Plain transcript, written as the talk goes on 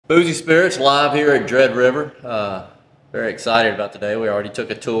Boozy Spirits live here at Dread River. Very excited about today. We already took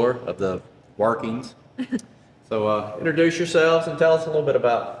a tour of the workings. So introduce yourselves and tell us a little bit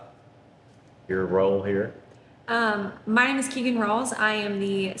about your role here. My name is Keegan Rawls. I am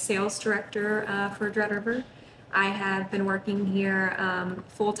the sales director for Dread River. I have been working here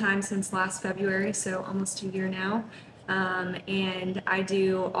full-time since last February, so almost a year now. And I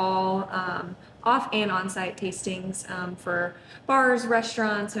do all off and on-site tastings for bars,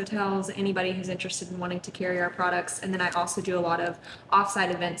 restaurants, hotels, anybody who's interested in wanting to carry our products. And then I also do a lot of off-site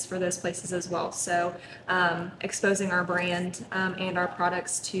events for those places as well. So exposing our brand and our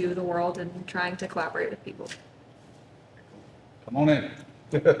products to the world and trying to collaborate with people. Come on in.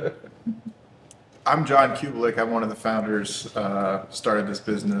 I'm John Kubelik. I'm one of the founders. Started this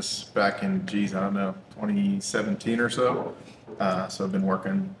business back in, 2017 or so. So I've been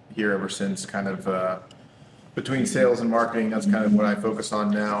working here ever since, kind of between sales and marketing. That's kind of what I focus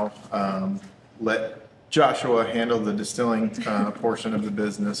on now. Let Joshua handle the distilling portion of the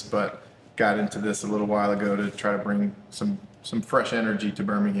business, but got into this a little while ago to try to bring some fresh energy to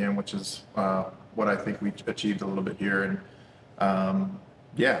Birmingham, which is what I think we achieved a little bit here. And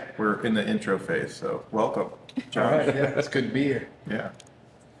yeah, we're in the intro phase, so welcome, Josh. All right, yeah, it's good to be here. Yeah.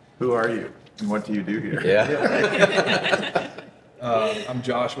 Who are you and what do you do here? Yeah. I'm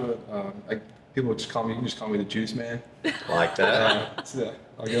Joshua. People just call me. You can just call me the Juice Man. Like that. So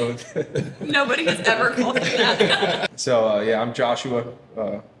I'll go with. Nobody has ever called me that. So yeah, I'm Joshua.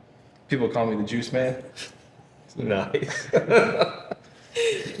 People call me the Juice Man. Nice.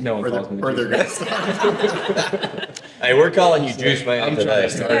 No one calls me the Or they're Juice gonna Hey, we're calling you Juice Man I'm today.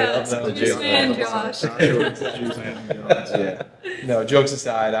 trying to Yeah, start the Juice Man, Josh. Yeah. No, jokes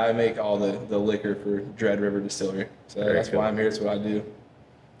aside, I make all the liquor for Dread River Distillery. So Very that's cool. why I'm here. That's what I do.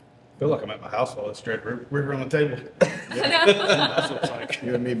 I feel like I'm at my house while it's Dread River on the table. I know. That's what it's like.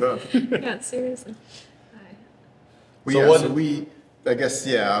 You and me both. Yeah, seriously. Well, So yeah, what- so I guess,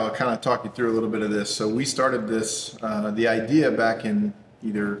 I'll kind of talk you through a little bit of this. So we started this, the idea back in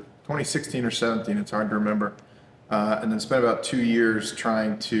either 2016 or 17, it's hard to remember, and then spent about 2 years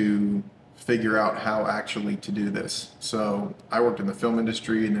trying to figure out how actually to do this. So I worked in the film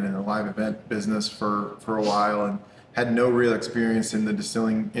industry and then in the live event business for a while and had no real experience in the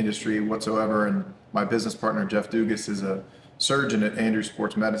distilling industry whatsoever. And my business partner, Jeff Dugas, is a surgeon at Andrews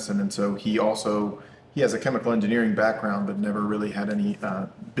Sports Medicine. And so he has a chemical engineering background, but never really had any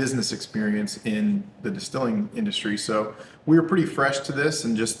business experience in the distilling industry. So we were pretty fresh to this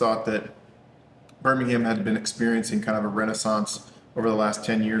and just thought that Birmingham had been experiencing kind of a renaissance over the last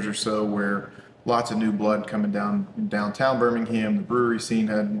 10 years or so, where lots of new blood coming down in downtown Birmingham. The brewery scene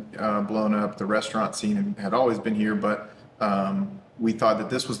had blown up. The restaurant scene had always been here, but we thought that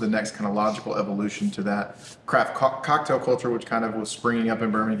this was the next kind of logical evolution to that craft cocktail culture, which kind of was springing up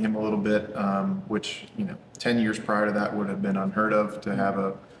in Birmingham a little bit, which, 10 years prior to that would have been unheard of to have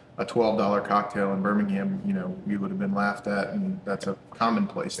a $12 cocktail in Birmingham. You would have been laughed at, and that's a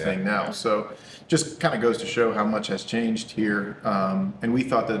commonplace thing now. So just kind of goes to show how much has changed here. And we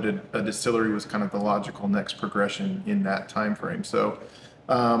thought that a distillery was kind of the logical next progression in that time frame. So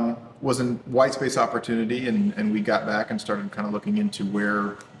was a white space opportunity, and we got back and started kind of looking into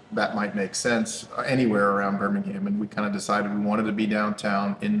where that might make sense anywhere around Birmingham. And we kind of decided we wanted to be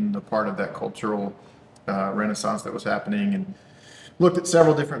downtown in the part of that cultural renaissance that was happening, and looked at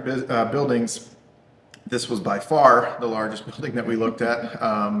several different buildings. This was by far the largest building that we looked at,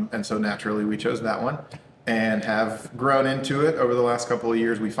 and so naturally we chose that one and have grown into it over the last couple of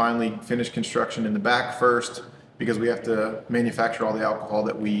years. We finally finished construction in the back first because we have to manufacture all the alcohol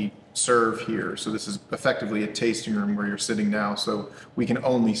that we serve here. So this is effectively a tasting room where you're sitting now, so we can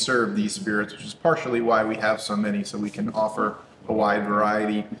only serve these spirits, which is partially why we have so many, so we can offer a wide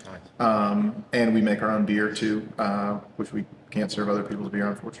variety. And we make our own beer too, which we can't serve other people's beer,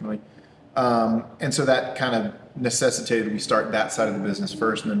 unfortunately. And so that kind of necessitated we start that side of the business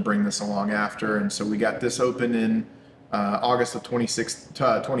first and then bring this along after. And so we got this open in August of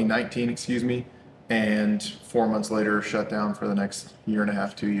 2019, excuse me, and 4 months later shut down for the next year and a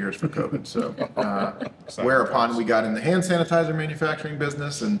half, 2 years for COVID. So whereupon we got in the hand sanitizer manufacturing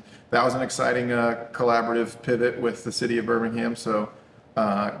business, and that was an exciting collaborative pivot with the city of Birmingham. So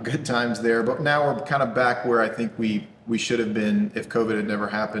good times there. But now we're kind of back where I think we should have been if COVID had never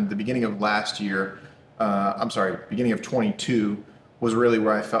happened. The beginning of last year, beginning of 22 was really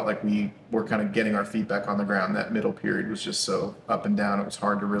where I felt like we were kind of getting our feet back on the ground. That middle period was just so up and down. It was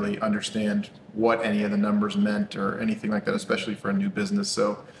hard to really understand what any of the numbers meant or anything like that, especially for a new business.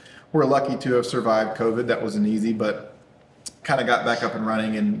 So we're lucky to have survived COVID. That wasn't easy, but kind of got back up and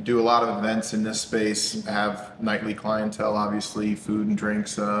running and do a lot of events in this space, have nightly clientele, obviously, food and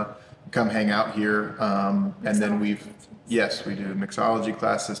drinks, come hang out here. And then yes, we do mixology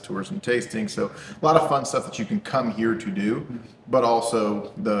classes, tours and tasting. So a lot of fun stuff that you can come here to do, but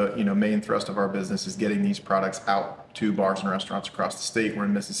also the main thrust of our business is getting these products out to bars and restaurants across the state. We're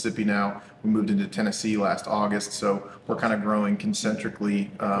in Mississippi now. We moved into Tennessee last August. So we're kind of growing concentrically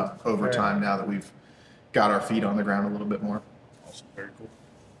over time now that we've got our feet on the ground a little bit more. Awesome, very cool.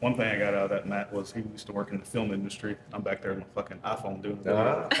 One thing I got out of that, Matt, was he used to work in the film industry. I'm back there with my fucking iPhone doing it.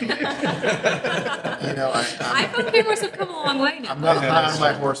 iPhone cameras have come a long way now. I'm not high on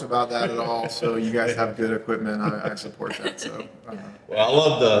my horse about that at all. So you guys have good equipment. I support that. So. Well, I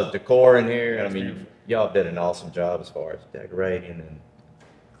love the decor in here. I mean, y'all did an awesome job as far as decorating and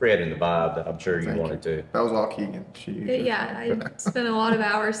creating the vibe that I'm sure you wanted to. That was all Keegan. Yeah, I spent a lot of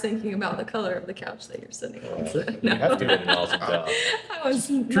hours thinking about the color of the couch that you're sitting on. So, You have to do an awesome job. I was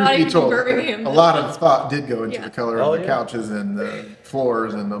Truth not be even told, Birmingham. a lot of thought did go into the color Oh, of the yeah. couches and the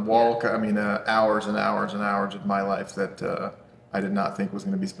floors and the wall. I mean, hours and hours and hours of my life that I did not think was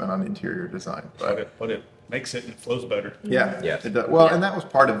going to be spent on interior design. But it makes it and it flows better. Yeah. Yes. It does. Well, and that was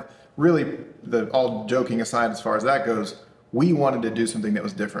part of really all joking aside as far as that goes. We wanted to do something that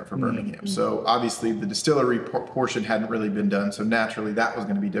was different for Birmingham. So obviously the distillery portion hadn't really been done. So naturally that was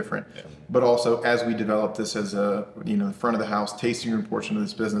going to be different. Yeah. But also as we developed this as a, the front of the house tasting room portion of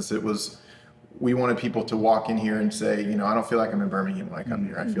this business, we wanted people to walk in here and say, I don't feel like I'm in Birmingham when I come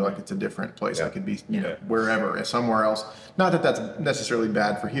here. I feel like it's a different place. Yeah. I could be, wherever, somewhere else. Not that that's necessarily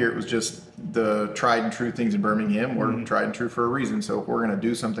bad for here. It was just the tried and true things in Birmingham were tried and true for a reason. So if we're going to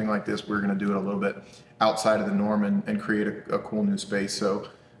do something like this, we're going to do it a little bit outside of the norm and create a cool new space. So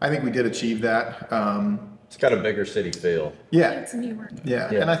I think we did achieve that. It's got a bigger city feel. Yeah. It's New York.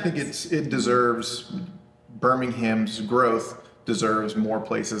 Yeah. And I think it deserves Birmingham's growth deserves more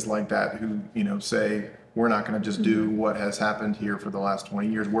places like that who, say, we're not going to just do what has happened here for the last 20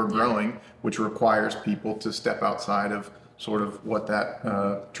 years. We're growing, which requires people to step outside of sort of what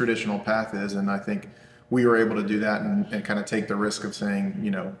that traditional path is. And I think we were able to do that and kind of take the risk of saying,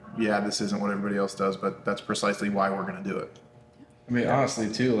 this isn't what everybody else does, but that's precisely why we're going to do it. I mean, honestly,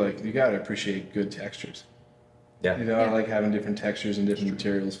 too, like, you got to appreciate good textures. Yeah. I like having different textures and different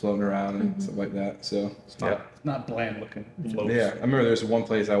materials floating around and stuff like that. So, It's not bland looking floats. yeah, I remember there's one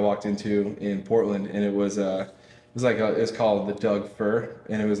place I walked into in Portland, and it was it's called the Doug Fir,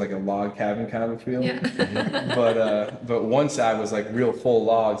 and it was like a log cabin kind of a feel. Yeah. But one side was like real full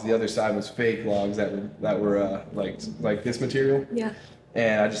logs, the other side was fake logs that were like this material. Yeah.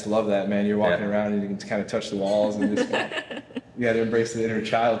 And I just love that, man. You're walking around and you can kind of touch the walls and just you got to embrace the inner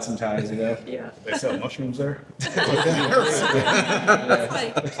child sometimes, Yeah. They sell mushrooms there.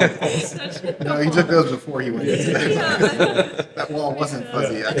 No, he took those before he went. Yeah. That wall wasn't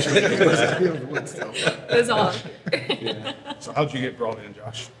fuzzy, actually. It was wood still. It was all. So how'd you get brought in,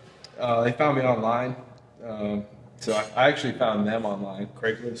 Josh? They found me online. So I actually found them online.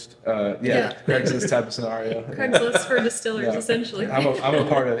 Craigslist? Yeah. Craigslist type of scenario. Craigslist for distillers, Yeah. essentially. I'm a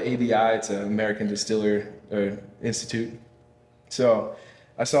part of ADI. It's an American Distiller Institute. So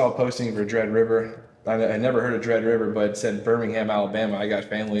I saw a posting for Dread River. I never heard of Dread River, but it said Birmingham, Alabama. I got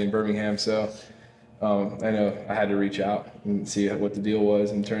family in Birmingham, so I know I had to reach out and see what the deal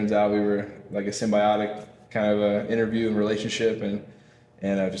was. And it turns out we were like a symbiotic kind of interview and relationship,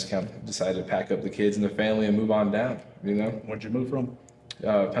 and I just kind of decided to pack up the kids and the family and move on down. Where'd you move from?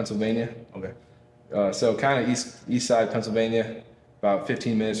 Pennsylvania. Okay. So kind of east side Pennsylvania, about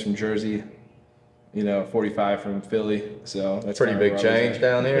 15 minutes from Jersey. 45 from Philly, so that's Pretty kinda big where I was change at.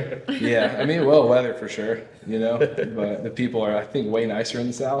 down here. Yeah, I mean, well, weather for sure, but the people are, I think, way nicer in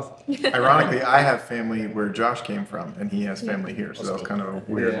the South. Ironically, I have family where Josh came from, and he has family here, so that was kind of a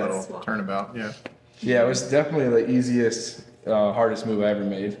weird Yeah. little turnabout. Yeah. Yeah, it was definitely the easiest, hardest move I ever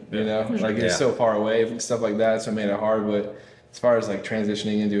made. Like it's so far away and stuff like that, so it made it hard. But as far as like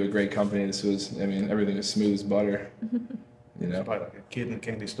transitioning into a great company, everything was smooth as butter. Probably like a kid in a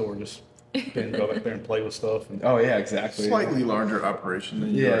candy store just can go back there and play with stuff. And Oh yeah, exactly. Slightly larger operation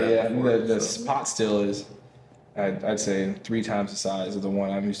than you Yeah, were yeah. at before, The so. spot still is, I'd say 3 times the size of the one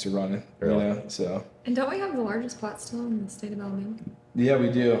I'm used to running. Really? So. And don't we have the largest pot still in the state of Alabama? Yeah,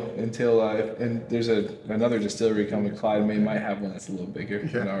 we do. Until and there's another distillery coming, Clyde May might have one that's a little bigger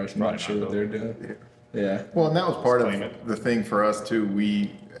than ours. I'm not sure what they're doing. Yeah. Well, and that was part Claim of it. the thing for us too.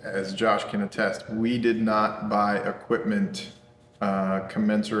 We, as Josh can attest, we did not buy equipment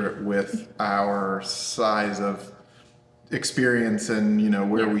commensurate with our size of experience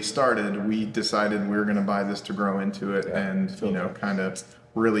and where we started. We decided we were going to buy this to grow into it and kind of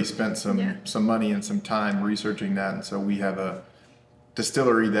really spent Yeah. some money and some time researching that, and so we have a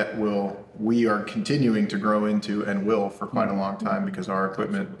distillery that we are continuing to grow into and will for quite a long time because our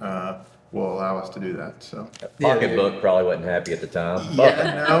equipment will allow us to do that. So Pocketbook probably wasn't happy at the time. But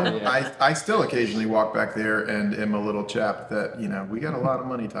yeah, no, I still occasionally walk back there and am a little chapped that, you know, we got a lot of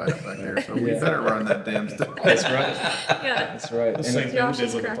money tied up back there, so we better run that damn stuff. That's right. Yeah. That's right. That's the same And thing we Josh did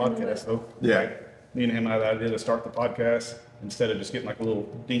is with the cracking the podcast, though. Yeah. Like, me and him had the idea to start the podcast instead of just getting like a little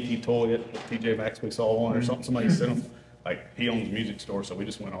dinky toy at TJ Maxx we saw one or something. Somebody sent him. Like, he owns a music store, so we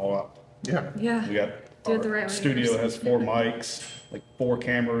just went all out. Yeah. Yeah. We got Do it our the right way studio first. has 4 mics, like 4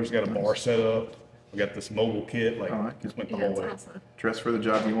 cameras, got a bar set up. We got this mobile kit, like Oh, that just went the Yeah, whole it's way. awesome. Dress for the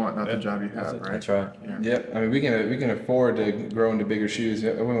job you want, not the Yeah. job you have, right? that's right. Yeah. Yep. I mean, we can afford to grow into bigger shoes.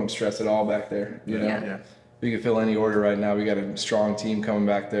 We won't stress at all back there. You know, Yeah. Yeah. we can fill any order right now. We got a strong team coming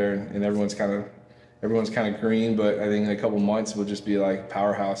back there, and everyone's kind of green. But I think in a couple months we'll just be like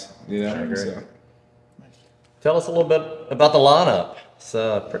powerhouse. You know. I agree. So, Tell us a little bit about the lineup. It's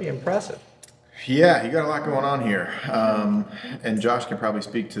pretty impressive. Yeah, you got a lot going on here. And Josh can probably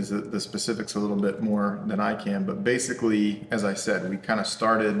speak to the specifics a little bit more than I can. But basically, as I said, we kind of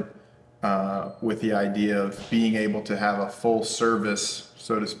started with the idea of being able to have a full service,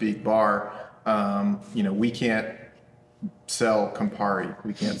 so to speak, bar. You know, we can't sell Campari.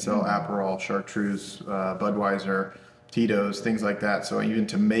 We can't sell Aperol, Chartreuse, Budweiser, Tito's, things like that. So even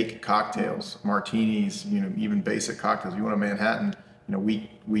to make cocktails, martinis, you know, even basic cocktails, you want a Manhattan, you know,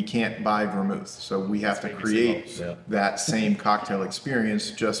 we can't buy vermouth. So we have to create Yeah. that same cocktail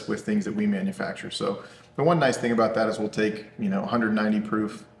experience just with things that we manufacture. So the one nice thing about that is we'll take, you know, 190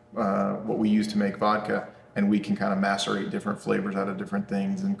 proof, what we use to make vodka, and we can kind of macerate different flavors out of different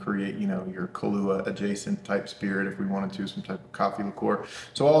things and create, you know, your Kahlua adjacent type spirit if we wanted to, some type of coffee liqueur.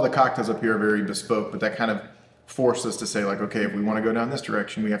 So all the cocktails up here are very bespoke, but that kind of forced us to say like, okay, if we want to go down this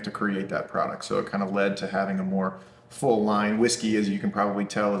direction, we have to create that product. So it kind of led to having a more full line. Whiskey, as you can probably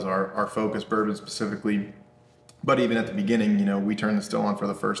tell, is our focus, bourbon specifically. But even at the beginning, you know, we turned the still on for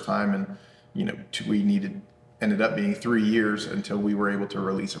the first time, and, you know, ended up being 3 years until we were able to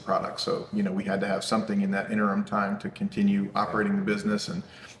release a product. So, you know, we had to have something in that interim time to continue operating the business. And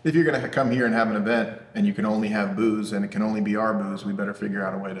if you're going to come here and have an event and you can only have booze and it can only be our booze, we better figure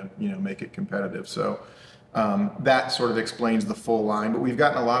out a way to, you know, make it competitive. So that sort of explains the full line, but we've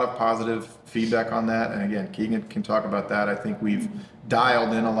gotten a lot of positive feedback on that. And again, Keegan can talk about that. I think we've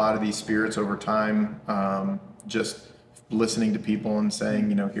dialed in a lot of these spirits over time, just listening to people and saying,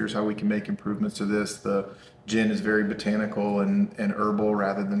 you know, here's how we can make improvements to this. The gin is very botanical and herbal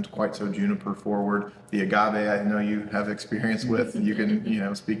rather than quite so juniper forward. The agave, I know you have experience with, you can, you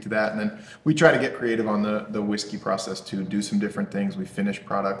know, speak to that. And then we try to get creative on the whiskey process to do some different things. We finish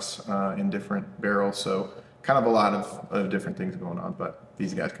products in different barrels. So kind of a lot of different things going on, but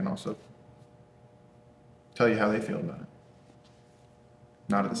these guys can also tell you how they feel about it.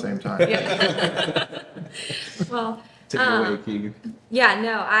 Not at the same time. Yeah. Well, take it away, Keegan. yeah,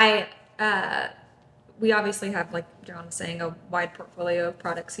 no, we obviously have, like John was saying, a wide portfolio of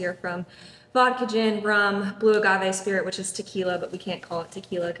products here, from vodka, gin, rum, blue agave spirit, which is tequila, but we can't call it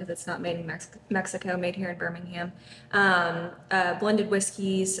tequila because it's not made in Mexico, made here in Birmingham. Blended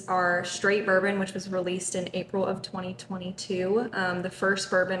whiskeys are straight bourbon, which was released in April of 2022. The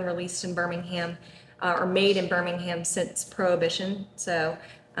first bourbon released in Birmingham, or made in Birmingham since Prohibition. So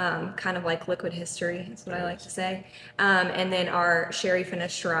kind of like liquid history is what I like to say. And then our sherry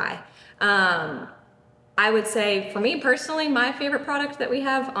finished rye. I would say, for me personally, my favorite product that we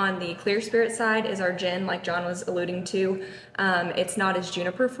have on the clear spirit side is our gin, like John was alluding to. It's not as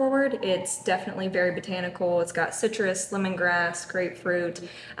juniper forward. It's definitely very botanical. It's got citrus, lemongrass, grapefruit.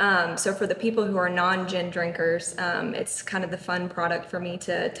 So for the people who are non-gin drinkers, it's kind of the fun product for me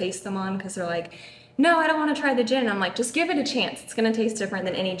to taste them on, because they're like, no, I don't want to try the gin. I'm like, just give it a chance. It's going to taste different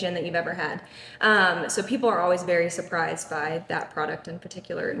than any gin that you've ever had. So people are always very surprised by that product in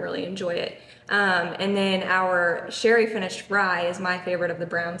particular and really enjoy it. And then our sherry finished rye is my favorite of the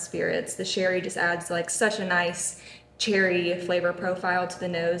brown spirits. The sherry just adds like such a nice cherry flavor profile to the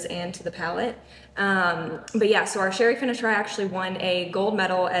nose and to the palate. But yeah, so our sherry finished rye actually won a gold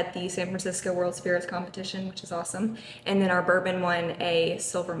medal at the San Francisco World Spirits Competition, which is awesome. And then our bourbon won a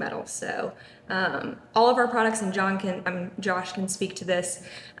silver medal. So all of our products, and Josh can speak to this.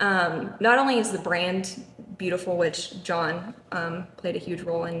 Not only is the brand beautiful, which John played a huge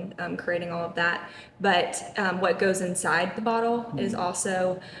role in creating all of that, but what goes inside the bottle is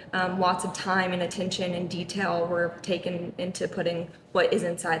also lots of time and attention and detail were taken into putting what is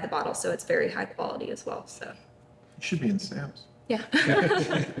inside the bottle, so it's very high quality as well. So You should be in sales. yeah.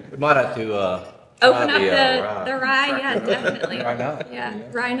 We might have to open up the, the rye. the rye. Yeah, definitely. Why not? Yeah, You know?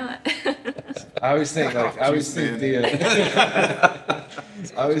 why not? I always think I always think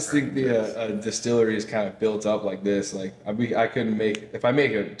the distillery is kind of built up like this. Like I couldn't make, if I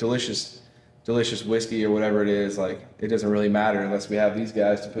make a delicious whiskey or whatever it is, like it doesn't really matter unless we have these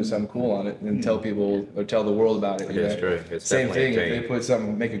guys to put something cool on it and tell people or tell the world about it. You It's know? true. It's Same definitely thing a if they team. put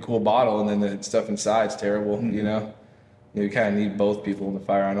something, make a cool bottle, and then the stuff inside's terrible. You know, you kind of need both people in the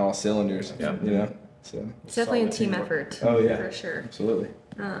fire on all cylinders. Yeah. You know, so It's definitely a team effort. Oh, yeah. for sure. absolutely.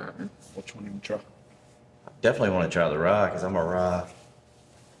 Which one you want to try? Definitely want to try the rye because I'm a rye.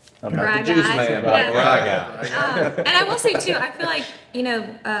 I'm Rye not the juice guy. man, but I'm a Yeah. rye guy. And I will say too, I feel like,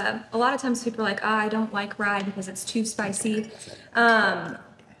 a lot of times people are like, I don't like rye because it's too spicy. Our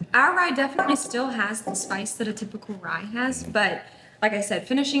rye definitely still has the spice that a typical rye has, but like I said,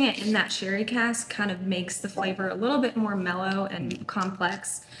 finishing it in that sherry cask kind of makes the flavor a little bit more mellow and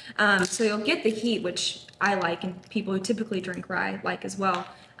complex. So you'll get the heat, which I like, and people who typically drink rye like as well.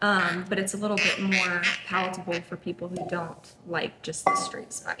 But it's a little bit more palatable for people who don't like just the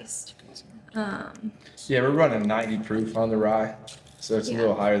straight spiced. Yeah, we're running 90 proof on the rye, so it's a Yeah.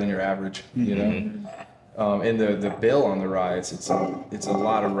 little higher than your average, you know. And the bill on the rye, it's a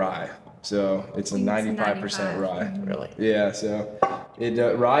lot of rye, so it's a 95% rye. Really? Yeah, so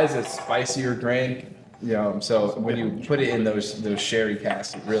rye is a spicier grain, you know. So when you put it in those sherry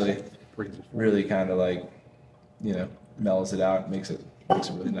casks, it really kind of like, you know, mellows it out, makes it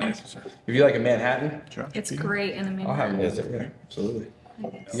really nice. If you like a Manhattan, It's great in a I'll have minute. one. Yeah, absolutely.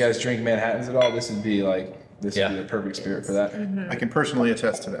 You guys drink Manhattans at all? This would be Yeah. the perfect spirit for that. I can personally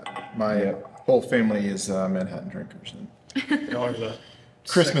attest to that. My whole family is Manhattan drinkers. And Y'all are the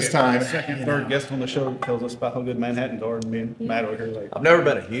Christmas second- time. Second, third guest on the show that tells us about how good Manhattans are, and me and Matt over here like, I've never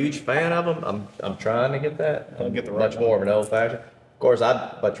been a huge fan of them. I'm trying to get that. I'll get the much right more of an old fashioned. Of course,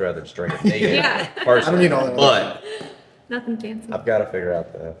 I'd much rather just drink a neat Yeah. personally. I don't need all that. But Nothing fancy. I've got to figure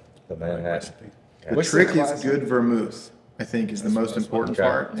out the Manhattan. The What's trick the is classic? good vermouth, I think, is the most important Okay.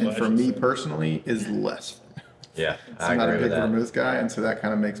 part. And for me personally, is less. Yeah, So I I'm not a agree with big that. vermouth guy, and so that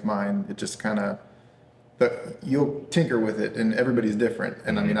kind of makes mine. It just kind of, you'll tinker with it, and everybody's different.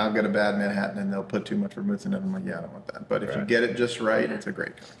 And I mean, I've got a bad Manhattan, and they'll put too much vermouth in it. I'm like, yeah, I don't want that. But if you Right. get it just right, it's a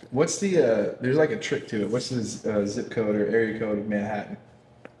great cocktail. What's the there's like a trick to it. What's the zip code or area code of Manhattan?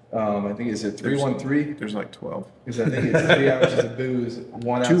 I think it's 313. There's like 12. Because I think it's 3 ounces of booze,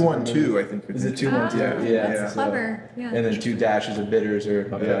 1 ounce. of 212, vermouth. I think. Is it 212? Ah, Yeah, that's so- clever. Yeah. And then 2 dashes of bitters, or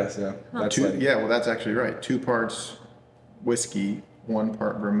yeah, so that's like, Yeah, well, that's actually right. 2 parts whiskey, 1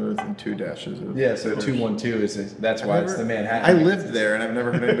 part vermouth, and 2 dashes of. yeah. So bitters. 212 is that's why it's the I Manhattan. lived there, and I've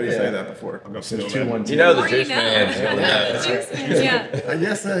never heard anybody say that before. I'll go So steal it's that. 212. You know the Or juice man. Yeah, the juice man, yeah. I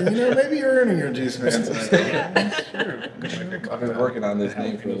guess maybe you're earning your juice, man. I've been working on this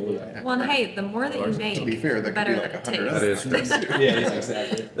name for a little while. Well, and hey, the more that you make, To be fair, the that could better be like that it 100 tastes. That is true. Yeah,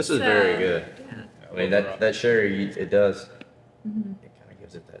 exactly. This is So, very good. yeah. I mean, that sherry, it does, it kind of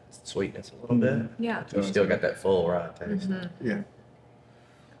gives it that sweetness a little bit. Yeah. You still got that full rye taste. Yeah.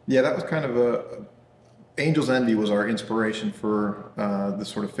 Yeah, that was kind of Angel's Envy was our inspiration for the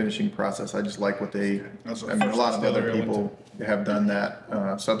sort of finishing process. I just like what they. That's the I mean, a first lot of other distillery I went people have done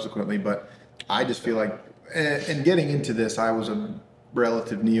that subsequently, but I just feel like, and getting into this, I was a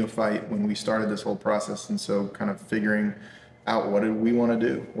relative neophyte when we started this whole process, and so kind of figuring out what do we want to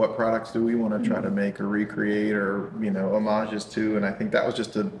do, what products do we want to try to make or recreate or homages to, and I think that was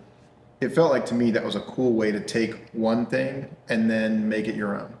just it felt like to me that was a cool way to take one thing and then make it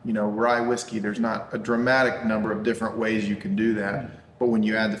your own. Rye whiskey, there's not a dramatic number of different ways you can do that. But when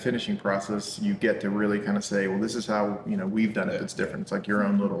you add the finishing process, you get to really kind of say, well, this is how, we've done it. It's different. It's like your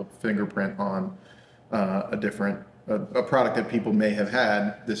own little fingerprint on a product that people may have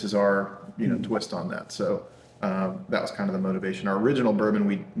had. This is our, twist on that. So that was kind of the motivation. Our original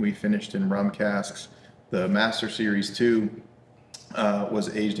bourbon, we finished in rum casks. The Master Series 2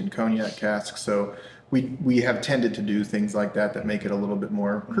 was aged in cognac casks. So we have tended to do things like that make it a little bit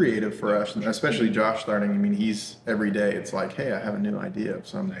more creative for us, and especially Josh starting. I mean, he's every day. It's like, hey, I have a new idea of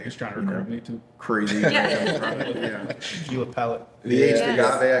some He's trying to recruit me too. crazy. Yeah. product. Yeah. Tequila palate. The aged Yes.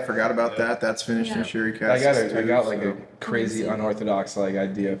 agave, I forgot about that. That's finished in Yeah. sherry I casks. got like a too, crazy unorthodox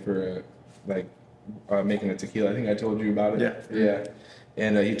idea for making a tequila. I think I told you about it. Yeah.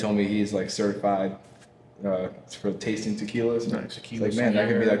 And he told me he's like certified for tasting tequilas. Nice. It's like, man, that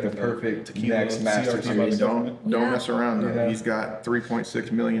could be like the perfect Tequila next master CRT series. Don't Yeah. mess around. Though. Yeah. He's got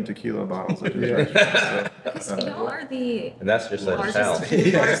 3.6 million tequila bottles. At his Yeah. restaurant, So y'all are the And that's just at his largest house.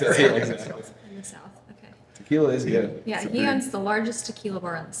 tequila bar exactly. in the South. Okay. Tequila is good. Yeah, It's a he big- owns the largest tequila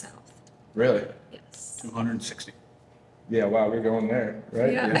bar in the South. Really? Yes. 260. Yeah, wow, we're going there,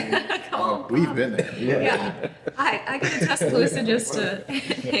 right? Yeah. Oh, we've been there. Yeah. I go to Tuscaloosa just to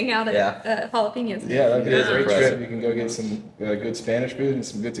hang out Yeah. at Jalapenos. Yeah, that'd be It is a great impressive. trip. You can go get some good Spanish food and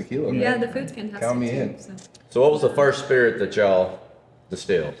some good tequila, man. Yeah, the food's fantastic. Count me too, in. so. So what was the first spirit that y'all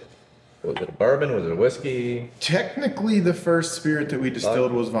distilled? Was it a bourbon? Was it a whiskey? Technically, the first spirit that we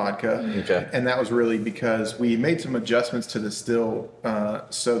distilled was vodka. Okay. And that was really because we made some adjustments to the still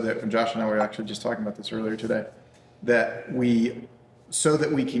so that, and Josh and I were actually just talking about this earlier today, so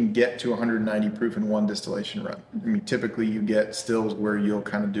that we can get to 190 proof in one distillation run. I mean, typically you get stills where you'll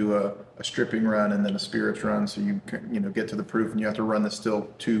kind of do a stripping run and then a spirits run, so you get to the proof and you have to run the still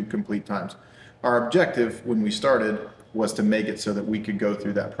 2 complete times. Our objective when we started was to make it so that we could go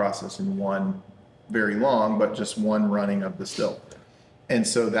through that process in one very long, but just one running of the still. And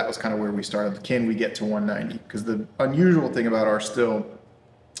so that was kind of where we started. Can we get to 190? Because the unusual thing about our still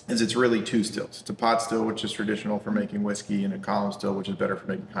is it's really 2 stills. It's a pot still, which is traditional for making whiskey, and a column still, which is better for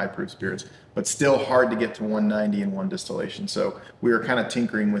making high proof spirits, but still hard to get to 190 in one distillation. So we were kind of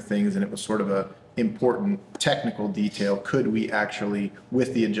tinkering with things, and it was sort of a important technical detail. Could we actually,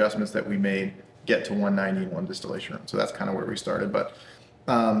 with the adjustments that we made, get to 190 in one distillation run? So that's kind of where we started. But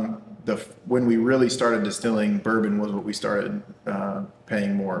when we really started distilling, bourbon was what we started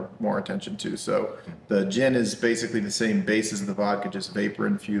paying more attention to. So the gin is basically the same base as the vodka, just vapor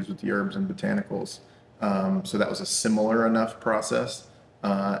infused with the herbs and botanicals. So that was a similar enough process.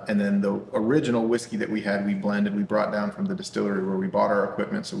 And then the original whiskey that we had, we blended, we brought down from the distillery where we bought our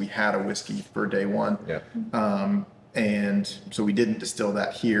equipment. So we had a whiskey for day one. Yeah. And so we didn't distill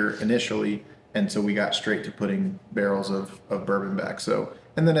that here initially. And so we got straight to putting barrels of bourbon back. So,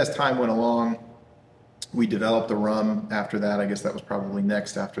 and then as time went along, we developed the rum after that. I guess that was probably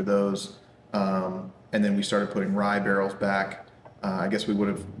next after those. And then we started putting rye barrels back. I guess we would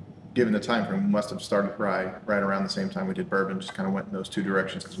have, given the time frame, we must have started rye right around the same time we did bourbon, just kind of went in those 2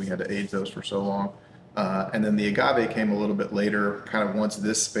 directions because we had to age those for so long. And then the agave came a little bit later, kind of once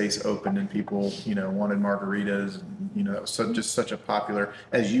this space opened and people, wanted margaritas. That was just such a popular,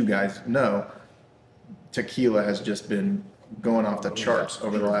 as you guys know, tequila has just been going off the charts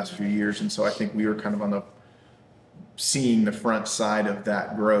over the last few years. And so I think we were kind of seeing the front side of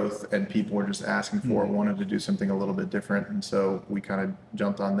that growth, and people were just asking for it, wanted to do something a little bit different. And so we kind of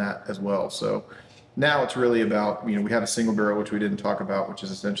jumped on that as well. So now it's really about, we have a single barrel, which we didn't talk about, which is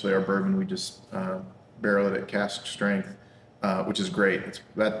essentially our bourbon. We just barrel it at cask strength, which is great.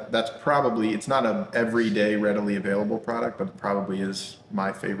 That's probably, it's not a everyday readily available product, but it probably is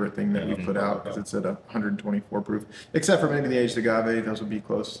my favorite thing that we put out because it's at 124 proof, except for maybe the aged agave. Those would be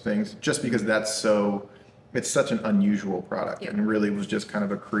close things, just because it's such an unusual product. Yep. And really was just kind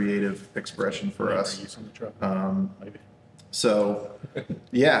of a creative expression for us. Use on the truck, maybe. So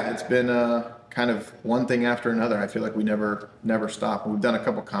yeah, it's been kind of one thing after another. I feel like we never stop. We've done a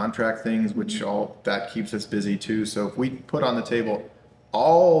couple contract things, which all that keeps us busy too. So if we put on the table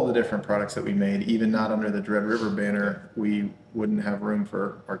all the different products that we made, even not under the Dread River banner, we wouldn't have room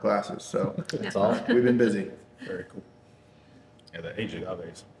for our glasses. So That's all. we've been busy. Very cool. Yeah, the aged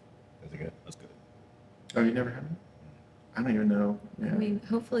agaves. Is it good? That's good. Oh, you never had one? I don't even know. Yeah. I mean,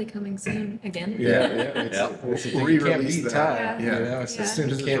 hopefully coming soon again. Yeah. Yeah. It's the thing, you can't Re-release beat that. time. Yeah. It's Yeah. as soon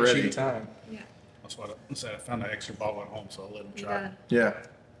as It's can't ready. cheat time. Yeah. That's what I said. I found that extra bottle at home, so I'll let him You try. gotta Yeah.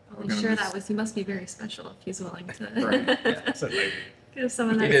 I'll gonna sure just- he must be very special if he's willing to Right. I said maybe. give some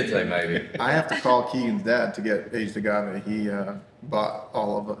of He that. did say maybe. I have to call Keegan's dad to get aged agave. He bought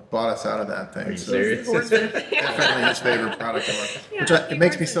us out of that thing. Are you So serious? Horse bit. definitely his favorite product of ours. Yeah, Which he it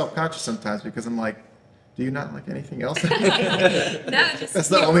makes me works it. self-conscious sometimes because I'm like, do you not like anything else? No, just That's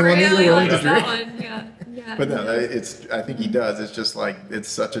the he only one that you're really willing to likes that one. Yeah. Yeah. But no, I think he does. It's just like, it's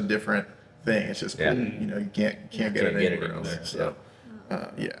such a different thing. It's just, Yeah. cool. You can't get it Can't get it anywhere anywhere, else. So,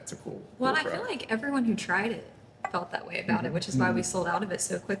 yeah, it's a cool. Well, cool I feel product. like everyone who tried it felt that way about it, which is why we sold out of it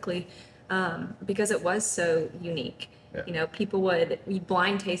so quickly, because it was so unique. Yeah. People would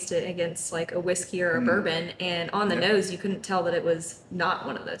blind taste it against like a whiskey or a bourbon, and on the Yeah. nose, you couldn't tell that it was not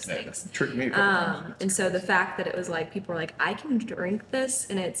one of those things. Tricked me a couple times. And so the fact that it was like, people were like, I can drink this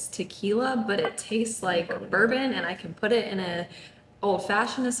and it's tequila, but it tastes like bourbon, and I can put it in a old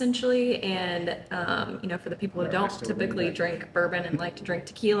fashioned essentially. And, for the people who don't typically drink bourbon and like to drink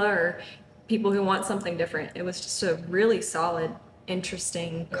tequila, or people who want something different, it was just a really solid,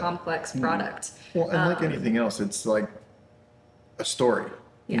 interesting, complex product. Well, and like anything else, it's like a story.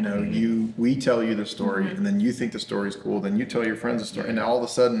 Yeah. We tell you the story, and then you think the story's cool, then you tell your friends the story, and all of a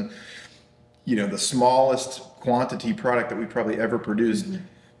sudden, the smallest quantity product that we probably ever produced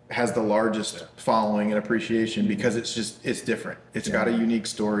has the largest following and appreciation because it's different. It's got a unique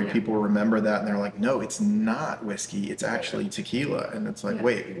story. Yeah. People remember that and they're like, no, it's not whiskey. It's actually tequila. And it's like,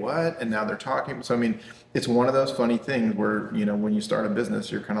 wait, what? And now they're talking. So, I mean, it's one of those funny things where, you know, when you start a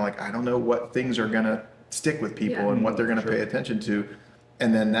business, you're kind of like, I don't know what things are going to stick with people and what they're going to pay attention to.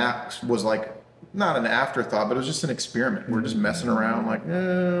 And then that was like, not an afterthought, but it was just an experiment. We're just messing around like,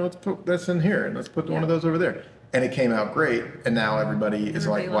 let's put this in here and let's put one of those over there. And it came out great. And now everybody is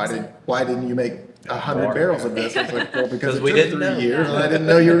like, why didn't you make 100 barrels of this? It's like, well, because it we took didn't 3 know. years and I didn't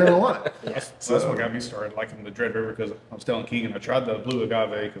know you were going to want it. That's what got me started liking the Dread River, because I was telling Keegan I tried the blue agave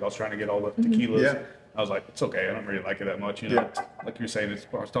because I was trying to get all the tequilas. Yeah. I was like, it's okay, I don't really like it that much. You know, like you were saying,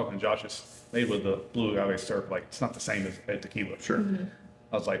 I was talking to Josh, it's made with the blue agave syrup. Like, it's not the same as tequila. Sure.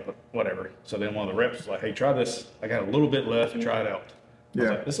 I was like, but whatever. So then one of the reps was like, hey, try this. I got a little bit left to try it out. I was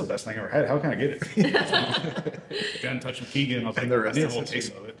like, this is the best thing I ever had. How can I get it? Got in touch with Keegan. I was like, And the I rest need a is little history.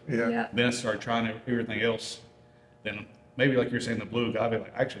 taste of it. Yeah. Then I started trying everything else. Then maybe like you're saying, the blue agave,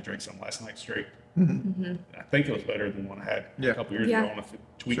 like I actually drank some last night straight. I think it was better than one I had a couple years ago. I don't know if it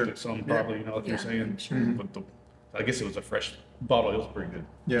tweaked it some, probably, you know, like you're saying. But I guess it was a fresh bottle. It was pretty good.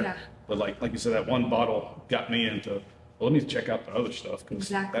 Yeah. But like you said, that one bottle got me into, well, let me check out the other stuff, because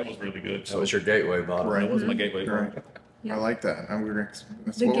that was really good. That was your gateway bottle. Right. That was my gateway Right. bottle. I like that.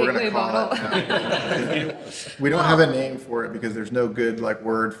 That's The what we're going gateway to call bottle. it. We don't have a name for it because there's no good like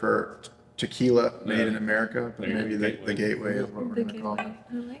word for tequila made in America, but maybe the gateway is what we're The going to call it. gateway.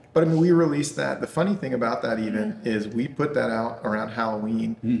 I like But I mean, we released that. The funny thing about that even is we put that out around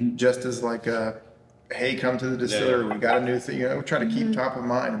Halloween, just as like a, hey, come to the distillery. We got a new thing. You know, we try to keep top of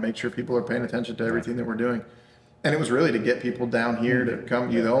mind and make sure people are paying attention to everything that we're doing. And it was really to get people down here to come.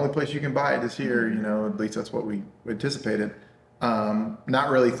 You, the only place you can buy it is here. You know, at least that's what we anticipated. Not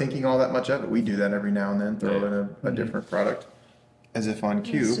really thinking all that much of it. We do that every now and then. Throw in a different product, as if on I was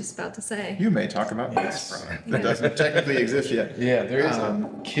cue. just about to say. You may talk about this product that doesn't technically exist yet. Yeah, there is a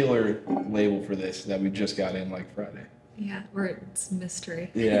killer label for this that we just got in like Friday. Yeah, or it's mystery.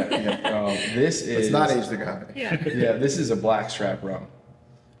 Yeah, this is. It's not aged agave. Yeah. Yeah, this is a blackstrap rum.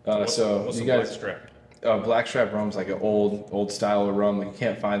 So What's you the guys, blackstrap? blackstrap rum's like an old style of rum. Like you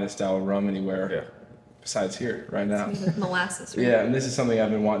can't find this style of rum anywhere besides here right now. It's made with molasses, right? Yeah, and this is something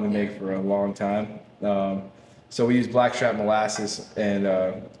I've been wanting to make for a long time. So we use blackstrap molasses and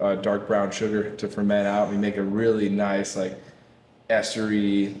dark brown sugar to ferment out. We make a really nice like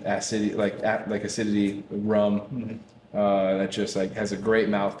estery, acidity rum that just like has a great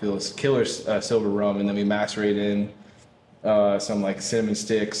mouthfeel. It's killer silver rum, and then we macerate in some like cinnamon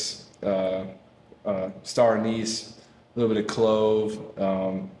sticks, star anise, a little bit of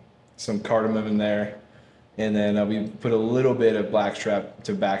clove, some cardamom in there, and then we put a little bit of blackstrap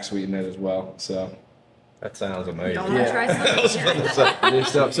to back sweeten it as well. So That sounds amazing. Don't want to try something. this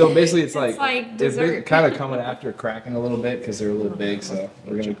stuff. So basically, it's like like dessert. kind of coming after cracking a little bit because they're a little big. So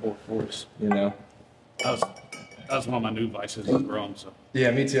we're gonna pour force, you know. That's one of my new vices is rum. So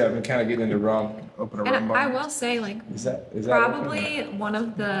Yeah, me too. I've been kind of getting into rum. Open a rum And bar. I will say, like, Is that probably one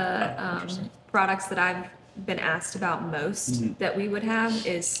of the products that I've been asked about most that we would have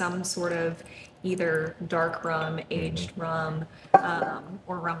is some sort of either dark rum, aged rum,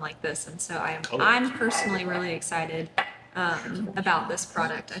 or rum like this. And so I'm personally really excited about this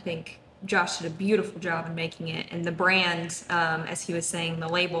product. I think Josh did a beautiful job in making it, and the brand, as he was saying, the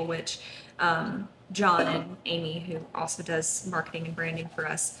label, which John and Amy, who also does marketing and branding for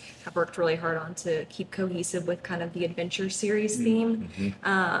us, have worked really hard on to keep cohesive with kind of the adventure series theme.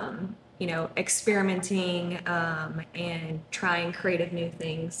 You know, experimenting and trying creative new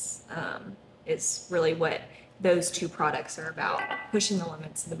things is really what those two products are about, pushing the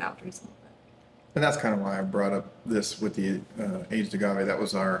limits and the boundaries a little bit. And that's kind of why I brought up this with the aged agave. That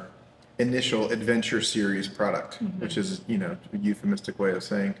was our initial adventure series product, which is, you know, a euphemistic way of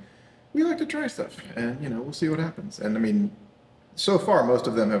saying we like to try stuff and, you know, we'll see what happens. And I mean, so far, most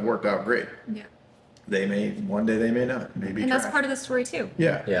of them have worked out great. Yeah. They may, one day they may not, maybe. And that's part of the story too.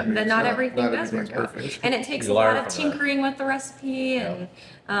 Yeah. Yeah. I mean, That it's not everything does everything's work out. perfect. And it takes You a lot learn of from that. tinkering with the recipe and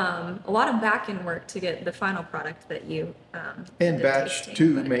a lot of back end work to get the final product that you And end up batch tasting,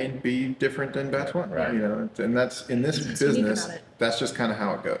 two but- may be different than batch one, Right. you know, and that's in this That's unique business, about it. that's just kind of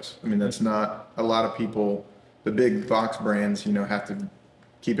how it goes. I mean, that's not, a lot of people, the big box brands, you know, have to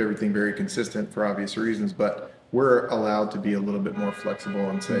keep everything very consistent for obvious reasons, but we're allowed to be a little bit more flexible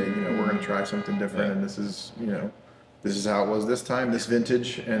and say, you know, we're going to try something different and this is, you know, this is how it was this time, this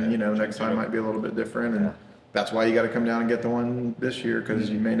vintage, and, you know, next time might be a little bit different. And that's why you got to come down and get the one this year because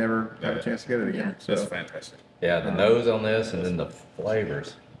you may never have a chance to get it again. that's So, fantastic. Yeah, the nose on this and then the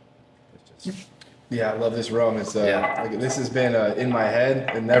flavors. It's just Yeah, I love this rum. It's Yeah. like this has been in my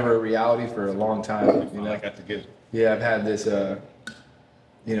head and never a reality for a long time. You know, I got to get it. yeah, I've had this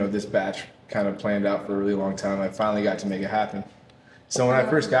this batch kind of planned out for a really long time. I finally got to make it happen. So when I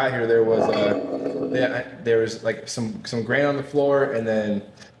first got here, there was like some grain on the floor, and then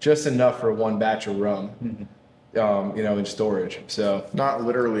just enough for one batch of rum, in storage. So Not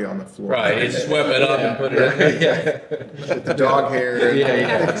literally on the floor. Right, you swept it up and put it in. yeah, With the dog hair.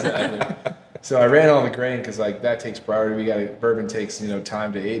 yeah, exactly. So I ran all the grain because like that takes priority. Bourbon takes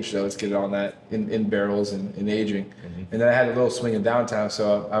time to age, so let's get it on that in barrels and in aging. And then I had a little swing of downtime,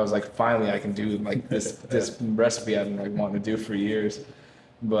 so I was like, finally I can do like this recipe I've been like wanting to do for years.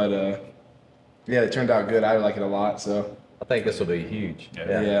 But yeah, it turned out good. I like it a lot. So I think this will be huge. Yeah.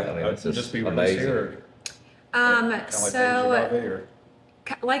 I mean, it's Just be released amazing. here. So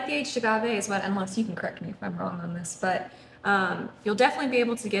like the aged agave is what, unless you can correct me if I'm wrong on this, but you'll definitely be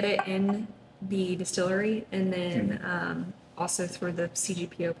able to get it in the distillery and then also through the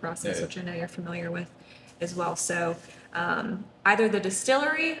CGPO process, Yeah. which I know you're familiar with as well. So either the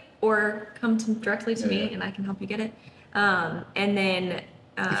distillery or come directly to me and I can help you get it. And then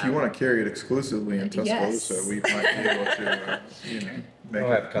If you want to carry it exclusively in Yes. Tuscaloosa, we might be able to, We'll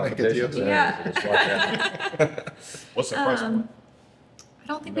have make a deal. competition. Yeah. Just like that. What's the price point? I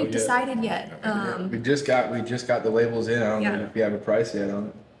don't think No, we've yeah. decided yet. we just got the labels in. I don't know Yeah. if you have a price yet on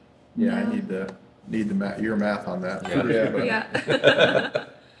it. Yeah, I No. need your math on that. Yeah. But Yeah.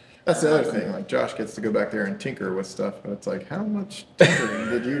 that's the other thing. Like Josh gets to go back there and tinker with stuff, but it's like, how much tinkering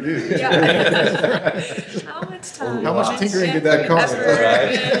did you do? Yeah. How much time? How much tinkering did that cost?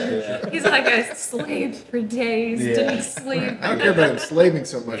 Effort. He's like a slave for days. Yeah. Did he sleep? I don't care about him slaving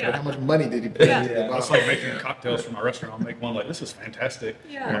so much, Yeah. but how much money did he put Yeah. into the It's bottle? like making cocktails for my restaurant. I'll make one like, this is fantastic.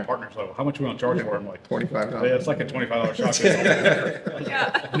 Yeah. My partner's like, how much we want to charge for it? I'm like, $25. yeah, it's like a $25 shot.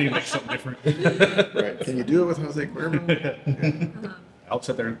 Yeah. I need to make something different. Right. Can you do it with Jose Cuervo? I'll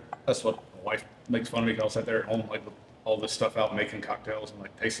sit there, and that's what my wife makes fun of me, 'cause I'll sit there at home, like, with all this stuff out, making cocktails, and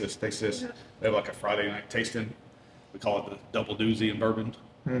like, taste this, taste this. They have like a Friday night tasting. We call it the double doozy in bourbon.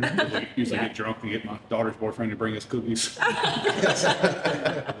 We usually get drunk and get my daughter's boyfriend to bring us cookies.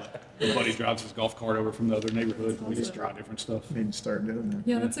 My buddy drives his golf cart over from the other neighborhood, and we just try different stuff. Need to start doing that.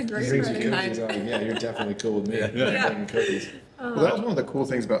 Yeah, that's a great Brings you Friday cookies night. on. Yeah, you're definitely cool with me. Yeah. Making cookies. Well, that was one of the cool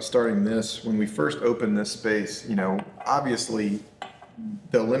things about starting this. When we first opened this space, obviously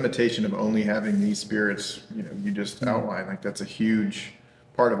the limitation of only having these spirits, you just outlined, like that's a huge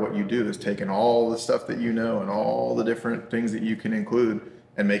part of what you do is taking all the stuff that you know and all the different things that you can include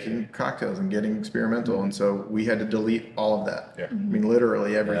and making cocktails and getting experimental. And so we had to delete all of that. Yeah. I mean,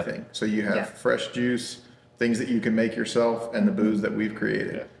 literally everything. So you have Yeah. fresh juice, things that you can make yourself, and the booze that we've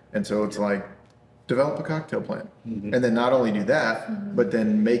created. Yeah. And so it's like, develop a cocktail plan. And then not only do that, but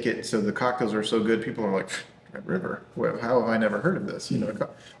then make it so the cocktails are so good, people are like, Red River, well, how have I never heard of this?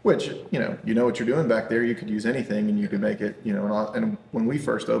 Which, you know what you're doing back there, you could use anything and you could make it, and when we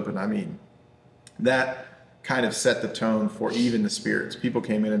first opened, I mean, that kind of set the tone for even the spirits. People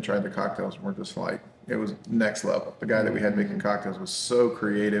came in and tried the cocktails and were just like, it was next level. The guy that we had making cocktails was so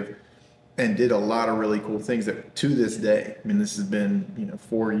creative and did a lot of really cool things that to this day, I mean, this has been,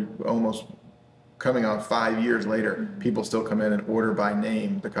 almost coming on 5 years later, people still come in and order by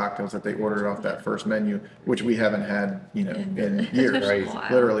name the cocktails that they ordered off that first menu, which we haven't had, in years, Crazy. Wow.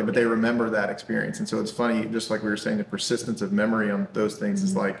 literally, but they remember that experience. And so it's funny, just like we were saying, the persistence of memory on those things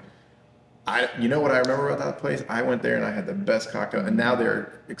is like, you know what I remember about that place? I went there and I had the best cocktail, and now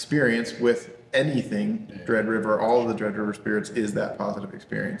their experience with anything Dread River, all of the Dread River spirits, is that positive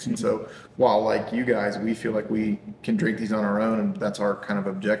experience. And so while like you guys, we feel like we can drink these on our own, and that's our kind of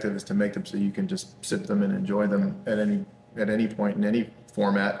objective, is to make them so you can just sip them and enjoy them at any point in any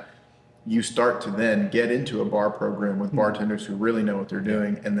format. You start to then get into a bar program with bartenders who really know what they're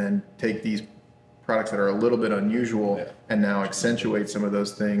doing, and then take these products that are a little bit unusual and now accentuate some of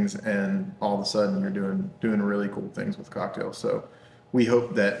those things, and all of a sudden you're doing really cool things with cocktails. So we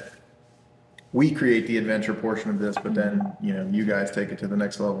hope that we create the adventure portion of this, but then, you guys take it to the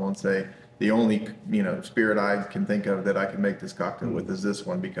next level and say, the only, spirit I can think of that I can make this cocktail with is this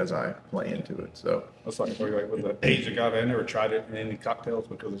one, because I play into it. So That's like with the aged agave. I never tried it in any cocktails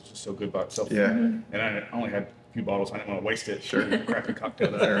because it's just so good by itself. yeah, And I only had a few bottles. I didn't want to waste it. Sure. Crack a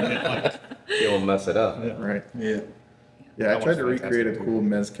cocktail that I didn't like. You won't mess it up. Yeah. right. Yeah. Yeah, I That tried to was recreate a fantastic, cool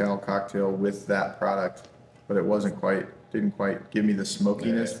mezcal cocktail with that product, but it didn't quite give me the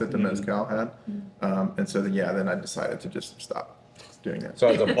smokiness that the mezcal had. And so then I decided to just stop doing that. So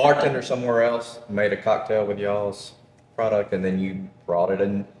as a bartender somewhere else, made a cocktail with y'all's product, and then you brought it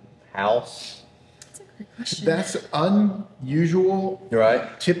in house. Good question. That's unusual,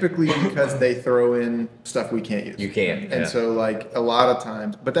 Right. typically because they throw in stuff we can't use. You can. And Yeah. so like a lot of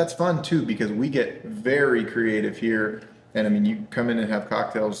times, but that's fun too because we get very creative here. And I mean, you come in and have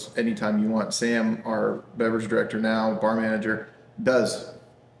cocktails anytime you want. Sam, our beverage director now, bar manager, does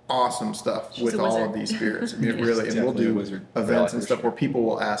awesome stuff She's with a all wizard. of these spirits. I mean, She's really, and we'll definitely a do wizard. events Yeah, and for stuff sure. where people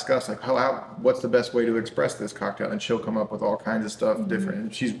will ask us like, what's the best way to express this cocktail? And she'll come up with all kinds of stuff different.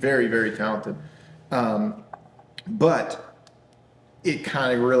 And she's very, very talented. But it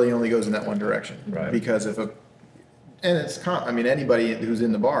kind of really only goes in that one direction. Right. Because I mean, anybody who's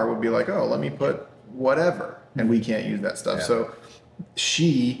in the bar would be like, oh, let me put whatever, and we can't use that stuff. Yeah. So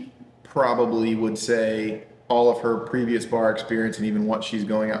she probably would say all of her previous bar experience and even what she's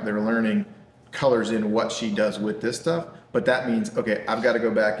going out there learning colors in what she does with this stuff. But that means, okay, I've got to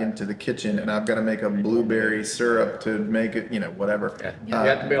go back into the kitchen and I've got to make a blueberry syrup to make it, whatever. Yeah. You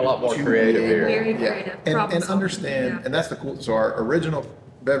have to be a lot more creative here. Very creative. And Problem solving. understand, Yeah. and that's the cool. So our original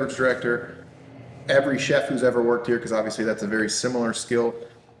beverage director, every chef who's ever worked here, because obviously that's a very similar skill,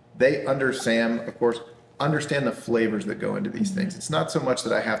 they understand, of course, understand the flavors that go into these things. It's not so much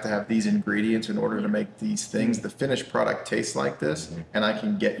that I have to have these ingredients in order to make these things. The finished product tastes like this, and I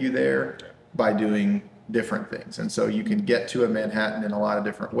can get you there by doing different things. And so you can get to a Manhattan in a lot of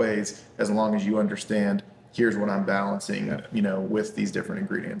different ways as long as you understand, here's what I'm balancing, with these different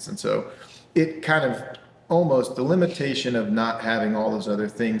ingredients. And so it kind of almost, the limitation of not having all those other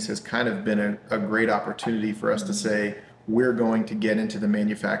things has kind of been a great opportunity for us to say, we're going to get into the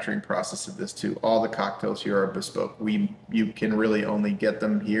manufacturing process of this too. All the cocktails here are bespoke. You can really only get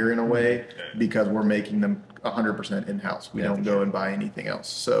them here in a way because we're making them 100% in-house. We don't go and buy anything else.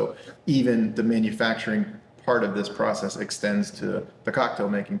 So even the manufacturing part of this process extends to the cocktail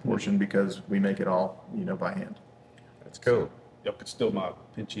making portion because we make it all, by hand. That's cool. Y'all could steal my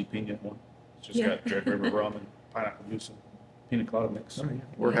Pinchy Pina one. It's just Yeah. got Dread River rum and pineapple juice and pina colada mix.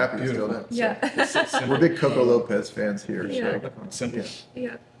 We're happy to steal that. Yeah. We're big Coco Lopez fans here. Yeah. So, Simple.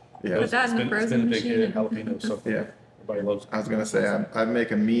 Yeah. yeah. Put that in the It's been frozen a big hit in machine. jalapenos, so Yeah. everybody loves it. I was gonna say I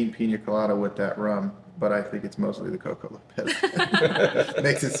make a mean pina colada with that rum, but I think it's mostly the Coco Lopez.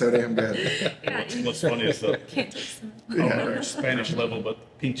 Makes it so damn good. Yeah. You What's funny is the can't taste them. I don't know your Spanish level, but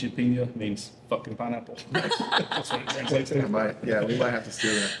Pinchy Pina means fucking pineapple. That's what it translates I to. might, we might have to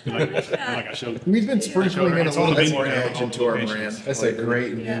steal that. Like I showed. We've been sprinkling in a It's on little the bit more menu now, edge on into our locations. brand. That's a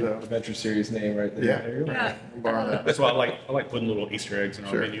great Yeah. new adventure series name right there. Yeah. Yeah. Borrow that. That's why I like putting little Easter eggs in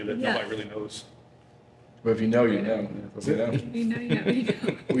our Sure. menu that Yeah. nobody really knows. But if you know, you know. If you don't, You know.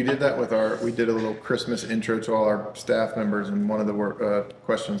 We did that with we did a little Christmas intro to all our staff members, and one of the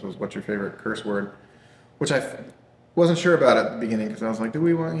questions was, "What's your favorite curse word?" Which I wasn't sure about at the beginning because I was like, "Do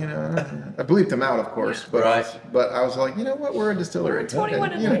we want?" I bleeped them out, of course, but I was like, you know what? We're a distillery. We're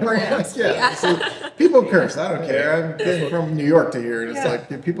 21 And, and over, yeah. yeah. So people curse. I don't care. I'm getting from New York to here, and it's Yeah.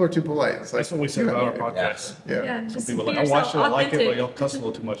 like people are too polite. It's like That's what we say about our podcast. Yeah. Yeah. Some Just people be are like, I watched it, I yourself, like it, but authentic. y'all cuss a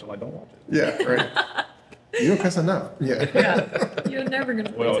little too much. I'm like, don't watch it. Yeah. Right. You don't cuss enough. Yeah. Yeah. You're never gonna.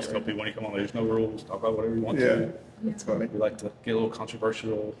 We always please tell people when you come on, there's no rules. Talk about whatever you want Yeah. to. That's funny. We like to get a little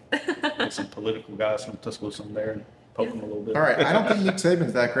controversial. Get some political guys from Tuscaloosa in there and poke them a little bit. All right. I don't think Nick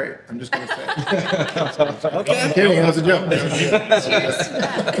Saban's that great. I'm just gonna say. Okay. I'm kidding. That was a joke.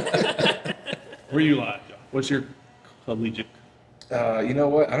 Where you lying, John? What's your collegiate? you know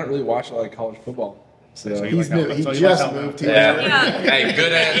what? I don't really watch a lot of college football. So So you He's like new. Alabama. He So you just like moved Alabama. here. Yeah. Yeah. Hey,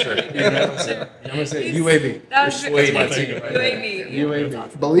 good answer. I'm gonna say UAB. That was You're sweet. my team right there. UAB.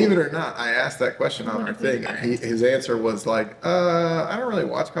 UAB. Believe it or not, I asked that question on our thing. And his answer was like, I don't really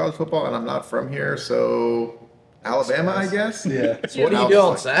watch college football, and I'm not from here, so Alabama, I guess. Yeah. So what do I you was do on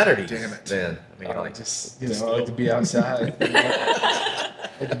like, Saturdays damn it. then? I mean, like, Just I like to be outside. I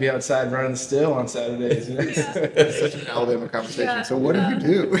like to be outside running still on Saturdays. Such an Alabama conversation. Yeah. So what do you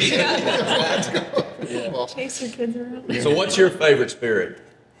do? Let's go. Well, Chase your kids around. so what's your favorite spirit?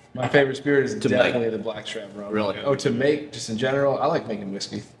 My favorite spirit is To definitely make. the blackstrap rum. Really? Oh, to make, just in general, I like making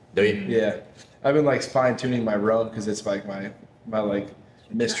whiskey. Do you? Yeah, I've been like fine tuning my rum because it's like my like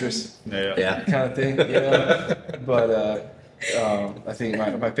mistress Yeah. Yeah. kind of thing, you know. But I think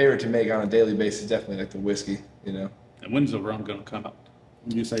my favorite to make on a daily basis is definitely like the whiskey, you know. And when's the rum gonna come out?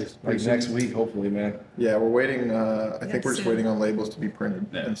 You say it's Like pretty next soon? week, hopefully, man. yeah, we're waiting. I think we're just soon. waiting on labels to be printed,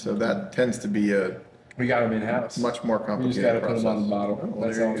 Yeah. and so that tends to be a We got them in house. much more We complicated just got to put process. them on the bottle. Oh, well,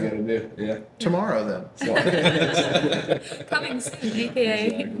 That's there all we you got go. to do. Yeah. Tomorrow, then. Coming soon,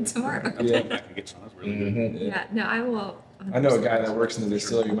 aka tomorrow. Yeah. I can get some. That's really good. Yeah. No, I will. I know a guy that works in the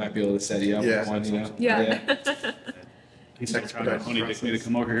distillery who might be able to set you up Yeah. with one, you know. Yeah. He's still trying to Expedite money the to get me to process.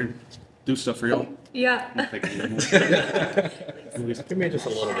 come over here and do stuff for y'all. Yeah. I'm thinking a little more. Give me just a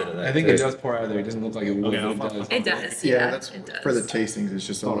little bit of that. I think it does pour out of there. It doesn't look like it would. Okay, but it does. It does. Yeah, Yeah, that's it does. for the tastings. It's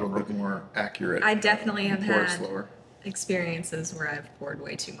just a little bit more accurate. I definitely have Pour it had slower. experiences where I've poured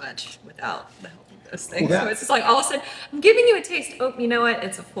way too much without the help of those things. Well, So that- it's just like all of a sudden, I'm giving you a taste. Oh, you know what?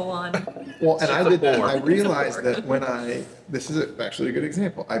 It's a full on. Well, and I a did that. pour. I realized It's a that when this is actually a good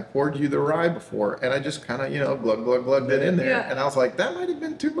example. I poured you the rye before, and I just kind of, glug, glug, glugged it in there. Yeah. And I was like, that might have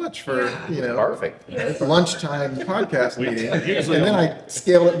been too much for, Perfect. lunchtime podcast meeting. And usually then don't- I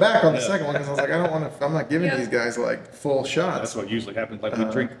scaled it back on the second one because I was like, I'm not giving Yeah. these guys like full shots. That's what usually happens. Like we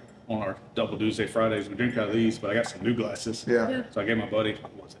drink on our double Tuesday Fridays, we drink out of these, but I got some new glasses. Yeah. Yeah. So I gave my buddy,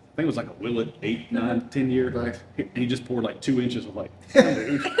 what was it? I think it was like a Willet 8, 9, 10 year. Nice. He just poured like 2 inches of like,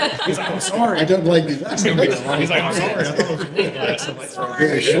 dude. He's like, I'm sorry. I don't like these. He's like, I'm sorry. I thought it was a Willet glass. I'm like, sorry.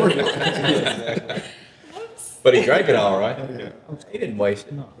 Very short. But he drank it all right. Yeah. He didn't waste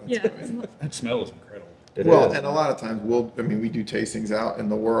it. Yeah. That smell is incredible. It Well, is. and a lot of times we do tastings out in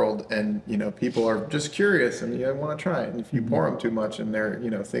the world, and people are just curious and you want to try it. And if you pour them too much and they're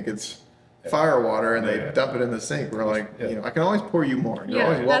think it's fire water and they dump it in the sink, we're like, I can always pour you more. You're Yeah,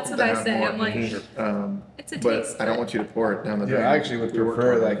 always that's welcome what to I say. have I'm more. like, it's a But taste. I don't want you to pour it down the Yeah, drain. I actually would You worked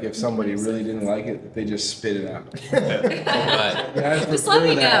prefer hard. like if somebody really didn't like it, that they just spit it out. Right. Yeah, I Just let prefer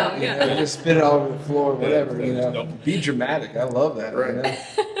me that, know, you yeah. Just spit it all over the floor, whatever. Don't- Be dramatic. I love that. Right.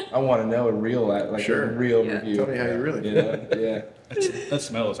 I want to know a real, like Sure. a real Yeah. review. Tell me how you really You feel. know? Yeah. That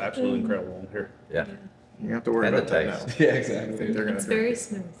smell is absolutely incredible on here. Yeah. You don't have to worry And about the that now. taste. Yeah, I think exactly. they're gonna It's drink very it.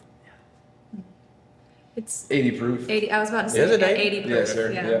 smooth. It's 80 proof. 80. I was about to say Is it yeah, 80? 80 proof. Yes,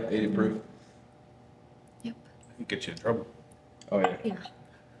 sir. Yeah. Yeah, 80 proof. Yep. I can get you in trouble. Oh yeah.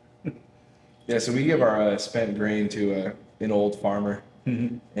 Yeah. Yeah. So we give our spent grain to an old farmer,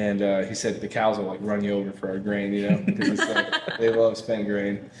 and he said the cows will like run you over for our grain, because it's like they love spent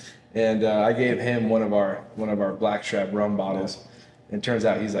grain. And I gave him one of our blackstrap rum bottles. And turns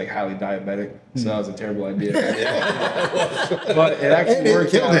out he's like highly diabetic, so that was a terrible idea. But it And actually it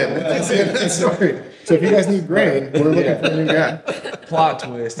worked killed out. him. That's the end of the story. So if you guys need grain, we're looking for a new guy. Plot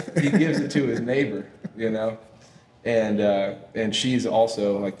twist: he gives it to his neighbor, and she's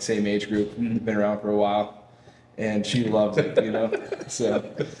also like the same age group, been around for a while, and she loves it, So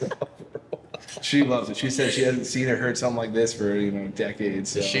she loves it. She said she hasn't seen or heard something like this for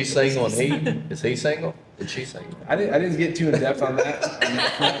decades. So. Is she single and is he single? Is she single? I didn't get too in depth on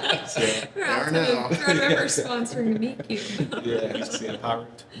that. So, We're out to now. the Red River sponsoring Meet Cute. yeah. Used to see a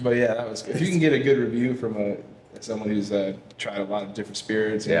pirate. But yeah, that was good. If you can get a good review from someone who's tried a lot of different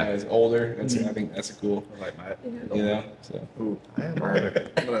spirits, is older, I think that's a cool, I like Matt. So. Ooh, I'm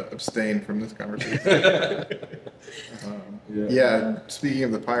gonna abstain from this conversation. Yeah, speaking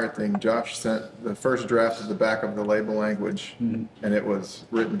of the pirate thing, Josh sent the first draft of the back of the label language, and it was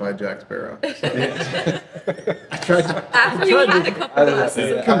written by Jack Sparrow. I tried to After you had a couple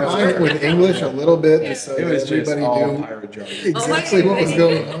glasses of combine it with English a little bit, just so It was that just everybody all knew pirate jargon. exactly what was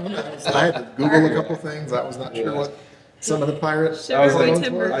goodness. going on. I had to Google a couple things. I was not sure what some of the pirate Shiver was my like-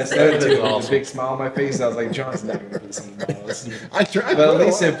 timbers. I said it to him with a Awesome. big smile on my face. I was like, John's not going to put something about this. I tried, But at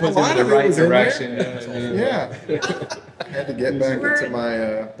least it puts a it lot in the of it right was in there. direction. You know what I mean? Yeah. I had to get back into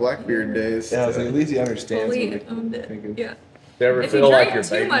my Blackbeard days. Yeah, I was like, at least he understands Fully what owned we're it. thinking. Yeah. You ever If you feel like drink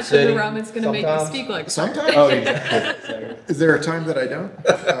you're too much of the babysitting rum, it's going to make you sometimes? speak like Sometimes. Oh, exactly. Is there a time that I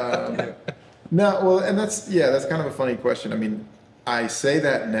don't? No, well, and that's kind of a funny question. I mean, I say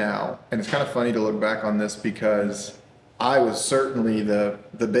that now, and it's kind of funny to look back on this because I was certainly the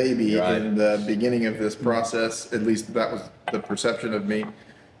baby Right. in the beginning of this process. At least that was the perception of me.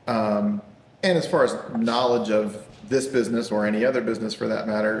 And as far as knowledge of this business or any other business for that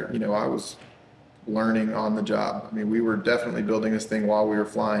matter, I was learning on the job. I mean, we were definitely building this thing while we were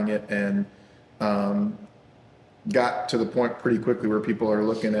flying it, and got to the point pretty quickly where people are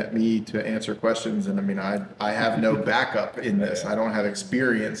looking at me to answer questions. And I mean, I have no backup in this. I don't have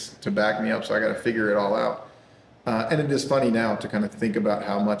experience to back me up, so I got to figure it all out. And it is funny now to kind of think about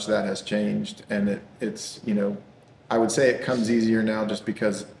how much that has changed. And it's, I would say it comes easier now just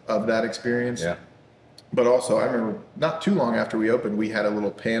because of that experience. Yeah. But also, I remember not too long after we opened, we had a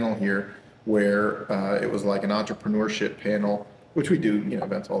little panel here where it was like an entrepreneurship panel, which we do,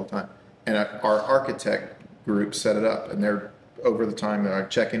 events all the time. And our architect group set it up, and they're over the time, they're like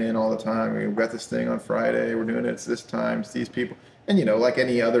checking in all the time. We've got this thing on Friday, we're doing it, it's this time, it's these people. And, like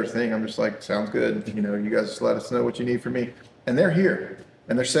any other thing, I'm just like, sounds good. You guys just let us know what you need from me. And they're here,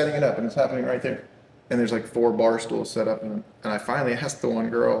 and they're setting it up, and it's happening right there. And there's like 4 bar stools set up. And I finally asked the one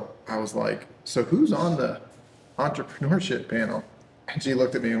girl, I was like, so who's on the entrepreneurship panel? And she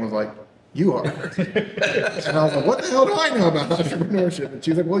looked at me and was like, You are. And I was like, what the hell do I know about entrepreneurship? And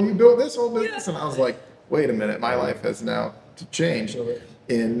she was like, well, you built this whole business. And I was like, wait a minute, my life has now changed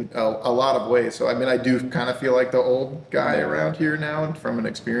in a lot of ways. So, I mean, I do kind of feel like the old guy around here now from an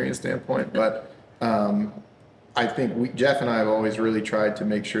experience standpoint, but I think Jeff and I have always really tried to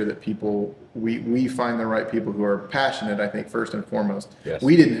make sure that we find the right people who are passionate, I think, first and foremost. Yes.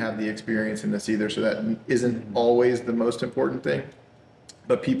 We didn't have the experience in this either, so that isn't always the most important thing.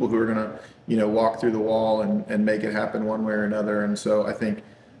 But people who are going to, walk through the wall and make it happen one way or another. And so I think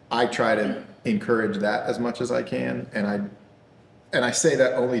I try to encourage that as much as I can. And I say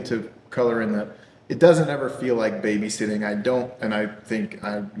that only to color in that it doesn't ever feel like babysitting. I don't, and I think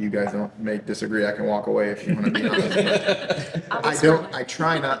you guys may disagree. I can walk away if you want to be honest. I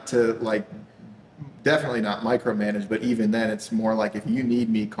try not to definitely not micromanage, but even then it's more like if you need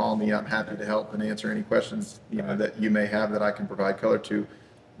me, call me. I'm happy to help and answer any questions, that you may have that I can provide color to.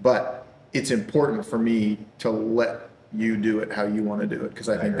 But it's important for me to let you do it how you want to do it, because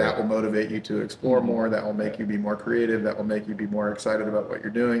I think that will motivate you to explore more. That will make you be more creative. That will make you be more excited about what you're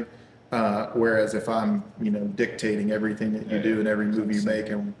doing. Whereas if I'm, dictating everything that you do and every move you make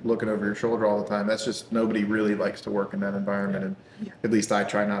and looking over your shoulder all the time, that's just, nobody really likes to work in that environment. And at least I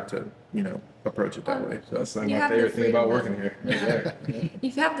try not to, approach it that way. So that's my favorite thing about working here. Yeah.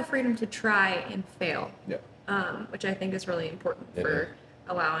 You have the freedom to try and fail, Yeah. which I think is really important for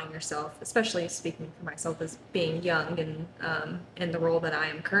allowing yourself, especially speaking for myself as being young and in the role that I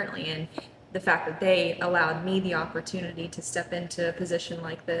am currently in. The fact that they allowed me the opportunity to step into a position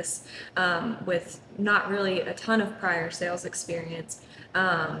like this with not really a ton of prior sales experience,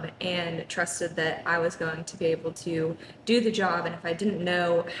 and trusted that I was going to be able to do the job. And if I didn't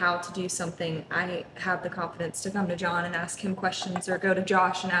know how to do something, I have the confidence to come to John and ask him questions, or go to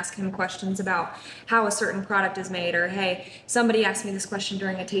Josh and ask him questions about how a certain product is made, or hey, somebody asked me this question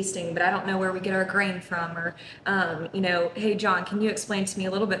during a tasting, but I don't know where we get our grain from, or hey John, can you explain to me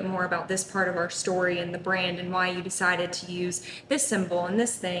a little bit more about this part of our story and the brand and why you decided to use this symbol and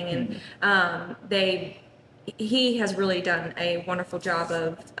this thing. And he has really done a wonderful job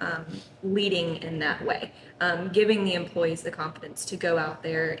of leading in that way, giving the employees the confidence to go out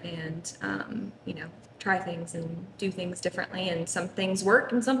there and try things and do things differently. And some things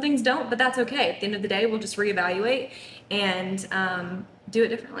work and some things don't, but that's okay. At the end of the day, we'll just reevaluate and do it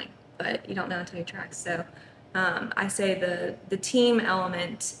differently. But you don't know until you try. So I say the team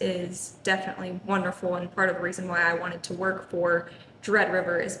element is definitely wonderful, and part of the reason why I wanted to work for Dread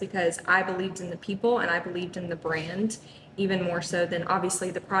River is because I believed in the people and I believed in the brand even more so than,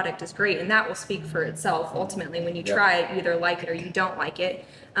 obviously the product is great and that will speak for itself ultimately when you try it. You either like it or you don't like it,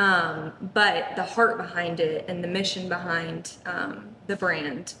 but the heart behind it and the mission behind the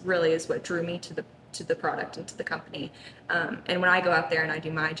brand really is what drew me to the product and to the company. And when I go out there and I do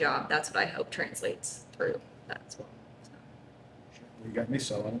my job, that's what I hope translates through that as well. You got me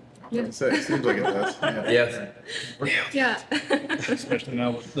selling it. It seems like it does. Yes. Yeah. Especially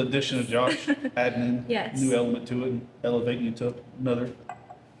now with the addition of Josh, adding Yes. new element to it and elevating it to another.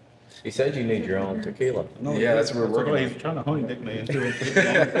 He said you need your own tequila. No, Yeah, that's what we're working on. He's trying to honey dick me into it.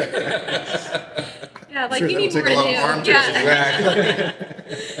 Yeah, like Sure, you need that'll more take to a lot of do. arm Yeah.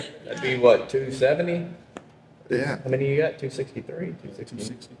 That'd be what, 270? Yeah. How many you got? 263,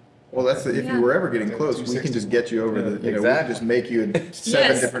 260? Well, that's if Yeah. you were ever getting close, we can just get you over the, we Exactly. just make you in 7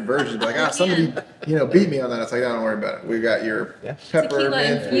 Yes. different versions. Like, somebody, Yeah. beat me on that. It's like, don't worry about it. We've got your Yeah.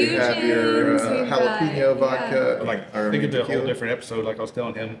 peppermint, we have your infusions, we've got- jalapeno vodka. But like, or they could do a whole tequila. different episode. Like I was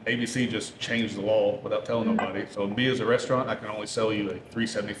telling him, ABC just changed the law without telling nobody. So me as a restaurant, I can only sell you a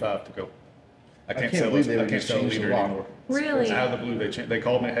 $3.75 to go. I can't sell believe they I would can't just sell a change the liter law. anymore. Really? Out of the blue, they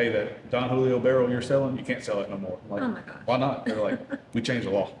called me, hey, that Don Julio barrel you're selling, you can't sell it no more. I'm like, Oh my gosh. why not? They're like, we changed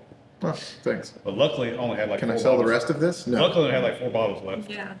the law. Oh, thanks. But luckily, it only had like Can I 4 sell the bottles. rest of this? No. Luckily, it had like 4 bottles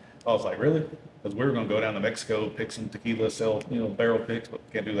left. Yeah. I was like, really? Because we were going to go down to Mexico, pick some tequila, sell, barrel picks, but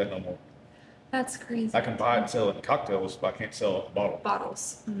can't do that no more. That's crazy. I can buy it and sell it in cocktails, but I can't sell a bottle,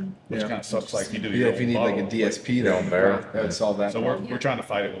 Bottles. which Yeah. kind of sucks. Like you do Yeah, your if you own need like a bottle. DSP, Your own barrel. that would solve that So problem. we're trying to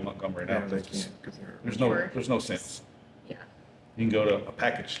fight it with Montgomery now. Yeah, they can't, 'cause they're- There's no sense. Yeah. You can go to a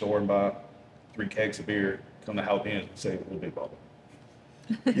package store and buy 3 kegs of beer, come to Jalapenos and save a little big bottle.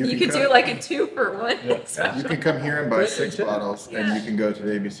 You can could come- do like a 2-for-1. You can come here and buy 6 bottles, and you can go to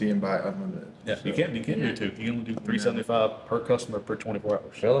the ABC and buy unlimited. Yeah, you can't do 2. You can only do $3.75 per customer per 24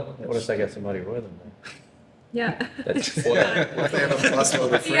 hours. Really? What if they got somebody with them? Yeah. That's If they have a bus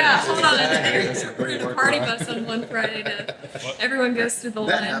load of friends. Yeah, hold on. That's a We're great gonna work party on. bus on one Friday to everyone goes through the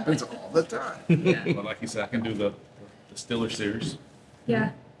That line. happens all the time. Yeah. But like you said, I can do the Distiller series.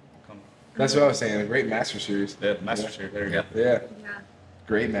 Yeah. Come, That's what I was saying. A great master series. Master series. There you go. Yeah. Yeah.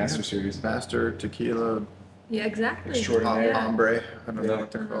 Great master series. Master, tequila, Yeah, exactly. Extraordinary. Yeah. hombre. I don't know Yeah.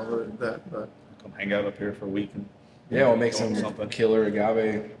 what to call it that, but Come hang out up here for a week and Yeah, we'll make go some on something. killer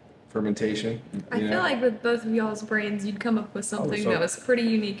agave fermentation. I you feel know? like with both of y'all's brands, you'd come up with something so- that was pretty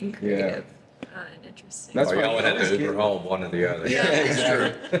unique and Yeah. creative and interesting. That's Or why y'all would I have always to get- Uber home, one or the other. Yeah,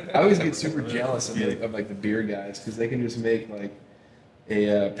 exactly. I always get super jealous of like the beer guys because they can just make like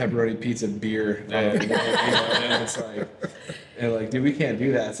a pepperoni pizza beer. And it's like, and like, dude, we can't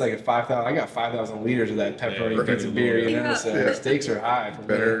do that. It's like a 5,000. I got 5,000 liters of that pepperoni Yeah, pizza beer. You know, Yeah. so Yeah. the stakes are high. For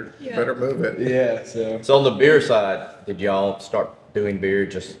better Yeah. better move it. Me. Yeah. So. So on the beer side, did y'all start doing beer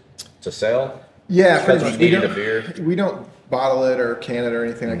just to sell? Yeah, pretty Because much. you needed a beer? We don't bottle it or can it or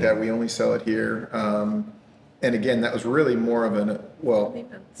anything like that. We only sell it here. And again, that was really more of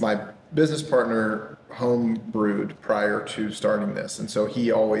my business partner home brewed prior to starting this. And so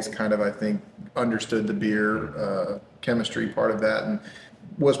he always kind of, I think, understood the beer chemistry part of that and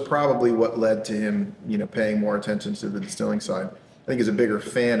was probably what led to him, paying more attention to the distilling side. I think he's a bigger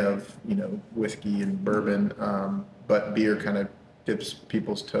fan of, whiskey and bourbon, but beer kind of dips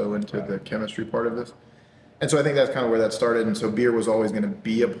people's toe into the chemistry part of this. And so I think that's kind of where that started. And so beer was always going to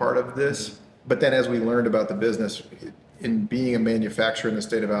be a part of this. But then as we learned about the business, in being a manufacturer in the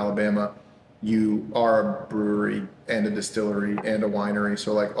state of Alabama, you are a brewery and a distillery and a winery.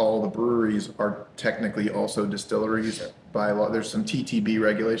 So like all the breweries are technically also distilleries by law. There's some TTB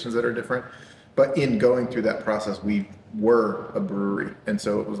regulations that are different. But in going through that process, we were a brewery. And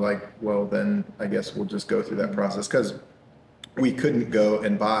so it was like, well, then I guess we'll just go through that process because we couldn't go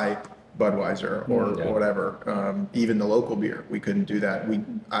and buy Budweiser or whatever, even the local beer. We couldn't do that.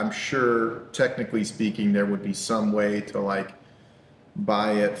 I'm sure, technically speaking, there would be some way to like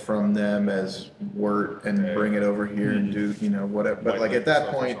buy it from them as wort and bring it over here and do, whatever. But like at that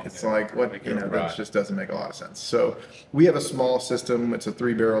point, it's like, that just doesn't make a lot of sense. So we have a small system. It's a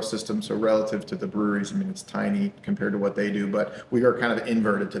 3-barrel system. So relative to the breweries, I mean, it's tiny compared to what they do, but we are kind of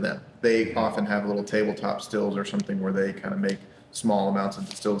inverted to them. They often have little tabletop stills or something where they kind of make small amounts of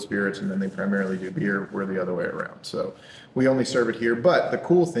distilled spirits and then they primarily do beer. We're the other way around. So we only serve it here. But the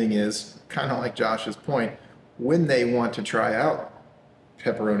cool thing is, kind of like Josh's point, when they want to try out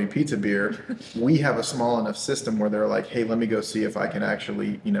pepperoni pizza beer, we have a small enough system where they're like, hey, let me go see if I can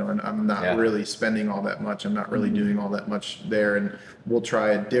actually, and I'm not really spending all that much. I'm not really doing all that much there. And we'll try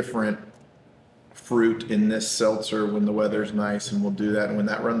a different fruit in this seltzer when the weather's nice and we'll do that. And when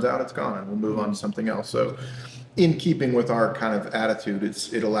that runs out, it's gone and we'll move on to something else. So in keeping with our kind of attitude,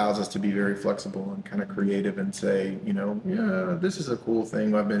 it allows us to be very flexible and kind of creative and say, this is a cool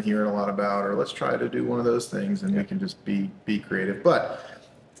thing I've been hearing a lot about, or let's try to do one of those things, and we can just be creative. But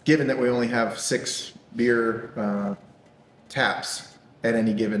given that we only have 6 beer taps at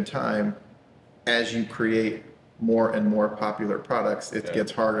any given time, as you create more and more popular products, it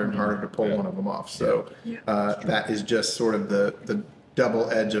gets harder and harder to pull one of them off. So that is just sort of the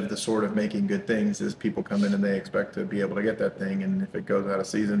double edge of the sort of making good things is people come in and they expect to be able to get that thing, and if it goes out of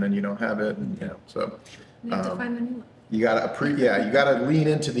season, then you don't have it, and so You have to find the new one. you gotta lean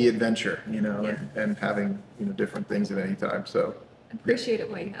into the adventure, and having different things at any time. So Appreciate it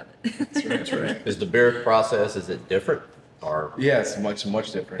while you have it. that's right. Is the beer process, is it different? Or Yeah, it's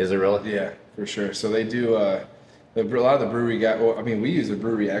much different. is it really? Yeah, for sure. So they do a lot of the brewery guy. Well, I mean, we use a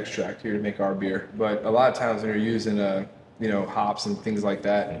brewery extract here to make our beer, but a lot of times when you're using hops and things like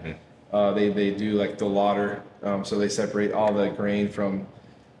that, they do like the lauter. So they separate all the grain from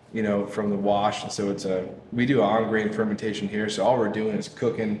from the wash. And so we do on grain fermentation here. So all we're doing is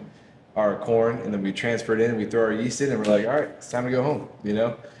cooking our corn, and then we transfer it in. We throw our yeast in, and we're like, all right, it's time to go home.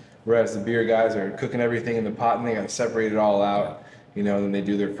 Whereas the beer guys are cooking everything in the pot, and they got to separate it all out. And then they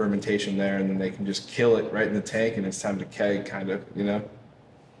do their fermentation there, and then they can just kill it right in the tank, and it's time to keg, kind of.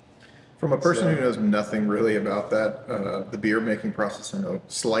 From a person who knows nothing really about that, the beer making process, I know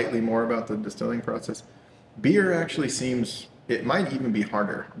slightly more about the distilling process. Beer actually seems, it might even be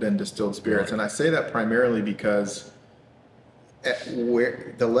harder than distilled spirits. And I say that primarily because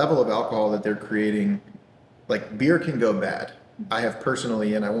where the level of alcohol that they're creating, like beer can go bad. I have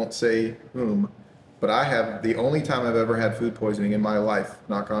personally, and I won't say whom, but I have, the only time I've ever had food poisoning in my life,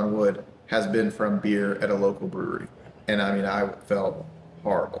 knock on wood, has been from beer at a local brewery. And I mean, I felt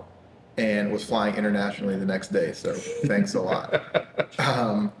horrible and was flying internationally the next day. So thanks a lot.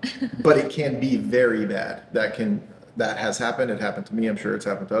 But it can be very bad. That has happened. It happened to me. I'm sure it's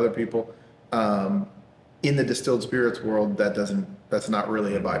happened to other people. In the distilled spirits world, that's not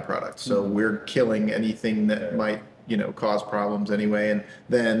really a byproduct. So we're killing anything that might, cause problems anyway. And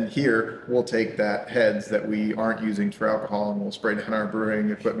then here we'll take that heads that we aren't using for alcohol and we'll spray down our brewing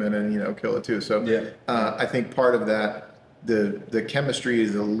equipment and, kill it too. So I think part of that the chemistry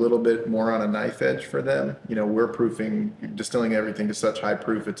is a little bit more on a knife edge for them. We're distilling everything to such high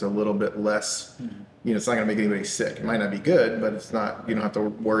proof, it's a little bit less, it's not going to make anybody sick. It might not be good, but it's not, you don't have to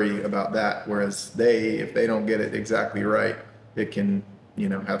worry about that. Whereas if they don't get it exactly right, it can,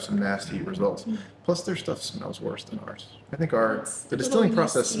 have some nasty results. Plus their stuff smells worse than ours. I think the distilling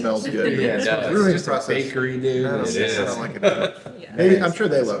process smells good. Yeah, the brewing just process, a bakery, dude. I don't like it that much. Yeah. Maybe, I'm sure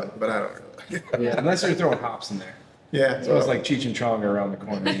they love it, but I don't really like it. Yeah, unless you're throwing hops in there. Yeah. So it's like Cheech and Chong around the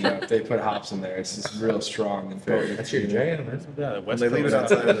corner. If they put hops in there, it's just real strong and potent. That's your jam, man. When they leave it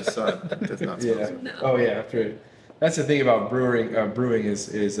outside in the sun, it does not smell Yeah. so good. Oh yeah. That's the thing about brewing. Brewing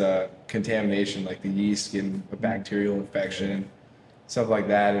is contamination, like the yeast getting a bacterial infection, stuff like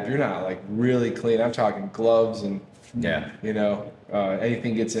that. If you're not like really clean, I'm talking gloves and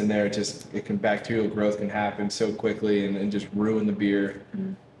anything gets in there, bacterial growth can happen so quickly and just ruin the beer.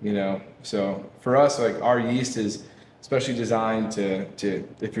 So for us, like our yeast is especially designed to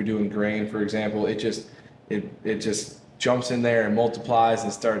if you're doing grain, for example, it just jumps in there and multiplies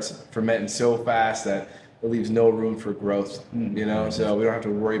and starts fermenting so fast that it leaves no room for growth. So we don't have to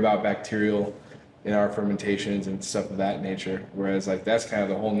worry about bacterial in our fermentations and stuff of that nature. Whereas like that's kind of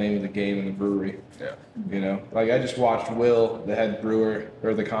the whole name of the game in the brewery. Yeah. Like I just watched Will, the head brewer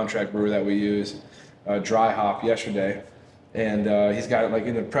or the contract brewer that we use, dry hop yesterday. And he's got it like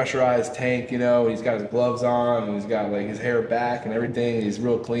in a pressurized tank, he's got his gloves on and he's got like his hair back and everything. He's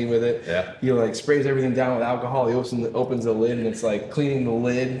real clean with it. Yeah. He like sprays everything down with alcohol. He opens the lid and it's like cleaning the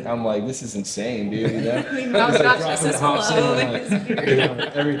lid. I'm like, this is insane, dude. Meanwhile, It's like Josh dropping is hops in slow. and,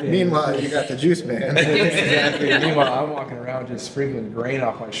 everything. Meanwhile, you got the juice man. Exactly. Meanwhile, I'm walking around just sprinkling grain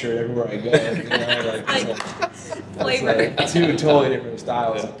off my shirt everywhere I go. It's like two totally different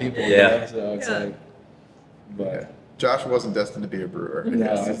styles of people. So it's like, but. Josh wasn't destined to be a brewer. I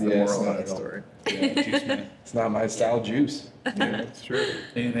guess is the moral of that story. Yeah, juice man. It's not my style juice. Yeah, it's true.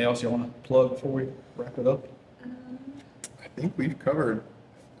 Anything else you want to plug before we wrap it up? I think we've covered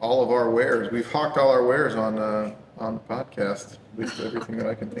all of our wares. We've hawked all our wares on the podcast. At least everything that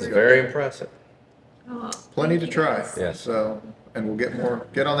I can think It's of. very impressive. Oh, Plenty thank to you try. guys. Yes. So, and we'll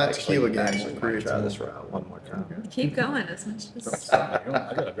get on that tequila game. Actually, We'll create try some- this route one more time. Keep going as much as.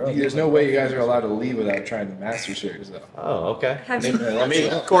 There's no way you guys are allowed to leave without trying the Master Series, though. Oh, okay. Have you- Let me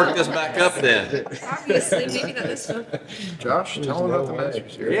cork this back up then. Obviously, maybe not this one. Josh, tell them about the no way.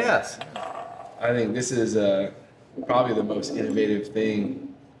 Masters here. Yes. I think this is probably the most innovative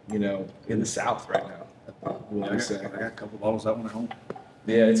thing, in the South right now. I got a couple bottles of that one at home.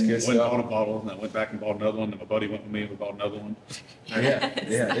 Yeah, it's good Went and bought a stuff. bottle, and I went back and bought another one, and my buddy went with me and we bought another one. Yeah,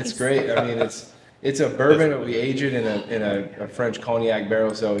 it's great. I mean, it's a bourbon, but we age it in a French cognac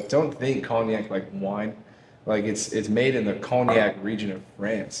barrel. So don't think cognac like wine. Like it's made in the cognac region of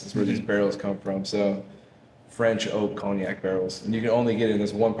France. Is where these barrels come from. So French oak cognac barrels, and you can only get it in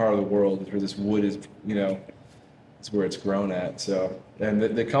this one part of the world. Is where this wood is, it's where it's grown at. So, and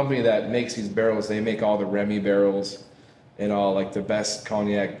the company that makes these barrels, they make all the Remy barrels and all like the best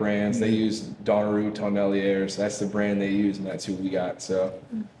cognac brands. They use Donneroux Tonneliers. That's the brand they use, and that's who we got. So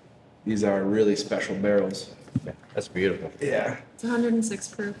these are really special barrels. Yeah, that's beautiful. Yeah. It's 106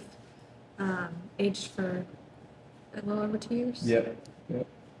 proof, aged for a little over 2 years. Yep.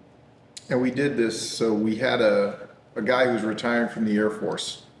 And we did this, so we had a guy who's retiring from the Air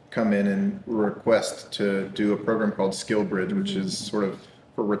Force come in and request to do a program called Skill Bridge, which is sort of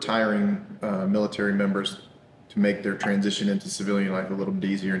for retiring military members to make their transition into civilian life a little bit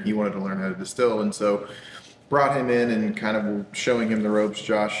easier. And he wanted to learn how to distill. And so brought him in and kind of showing him the ropes.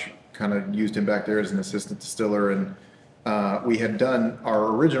 Josh kind of used him back there as an assistant distiller. And we had done our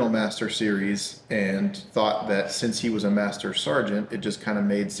original master series and thought that since he was a master sergeant, it just kind of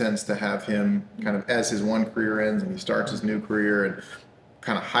made sense to have him kind of as his one career ends and he starts his new career and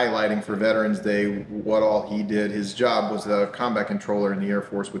kind of highlighting for Veterans Day what all he did. His job was a combat controller in the Air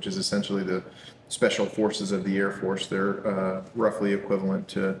Force, which is essentially the special forces of the Air Force. They're roughly equivalent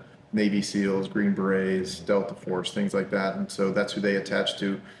to Navy SEALs, Green Berets, Delta Force, things like that. And so that's who they attached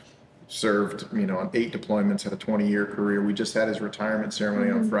to. Served, on 8 deployments, had a 20-year career. We just had his retirement ceremony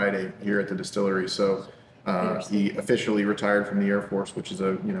on Friday here at the distillery. So he officially retired from the Air Force, which is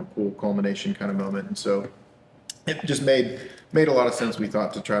a cool culmination kind of moment. And so it just made a lot of sense, we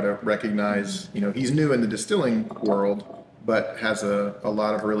thought, to try to recognize, he's new in the distilling world, but has a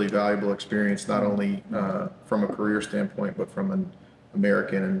lot of really valuable experience, not only from a career standpoint, but from an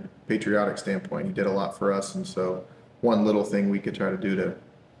American and patriotic standpoint. He did a lot for us. And so one little thing we could try to do to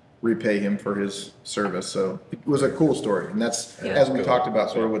repay him for his service. So it was a cool story. And that's, as we talked about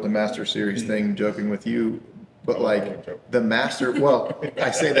sort of with the Master Series thing, joking with you, But like the master, well,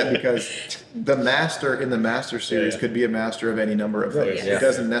 I say that because the master in the master series could be a master of any number of things. Yeah. It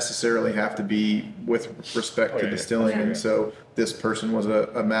doesn't necessarily have to be with respect to distilling. And so this person was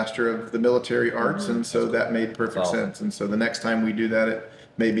a master of the military arts, and so that made perfect sense. And so the next time we do that, it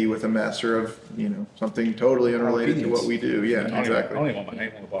may be with a master of, you know, something totally unrelated to what we do. Yeah, I exactly. don't even want my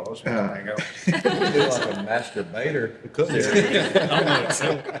name on the bottle. I just want to hang out. Do like a masturbator.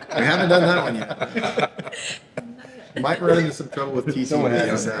 We haven't done that one yet. Might run into some trouble with TTV Someone had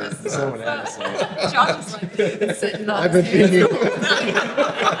to on say that. it. Someone had to say it. Josh is like sitting on I've been thinking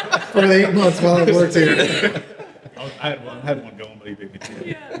for the 8 months while I worked here. I had one going, but he beat me to it.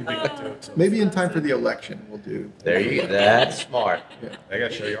 He beat me to it. So. Maybe in time for the election, we'll do. There you go. That's smart. I got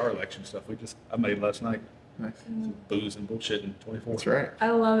to show you our election stuff. I made last night. Nice. Booze and bullshit in 24. That's right.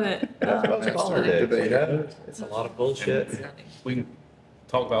 I love it. Most politics, debate. you know? It's a lot of bullshit. We can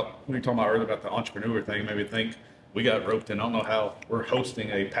talk about, we were talking about earlier about the entrepreneur thing, made me think we got roped in. I don't know how we're hosting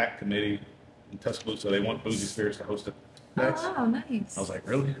a PAC committee in Tuscaloosa. They want Boozy Spirits to host it. Nice. Oh, nice. I was like,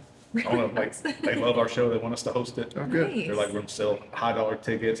 really? I don't know, like, they love our show. They want us to host it. Oh, good. Nice. They're like, we're going to sell high dollar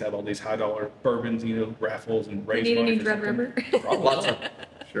tickets, have all these high dollar bourbons, you know, raffles and raise We need a money new for Dread something. River. Lots of,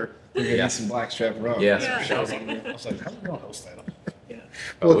 Sure. We're gonna need some blackstrap rum. yes, Yeah. for sure. I was like, how are we going to host that?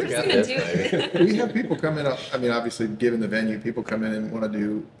 Oh, we Who's got gonna this, do it? baby. We have people come in, I mean, obviously, given the venue, people come in and want to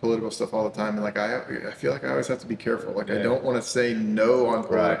do political stuff all the time. And like, I feel like I always have to be careful. Like, I don't want to say no on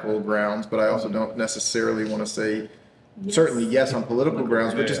political grounds, but I also don't necessarily want to say, certainly yes on political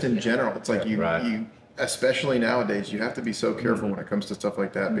grounds, but just in general. It's like you, especially nowadays, you have to be so careful when it comes to stuff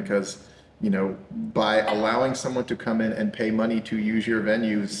like that because, you know, by allowing someone to come in and pay money to use your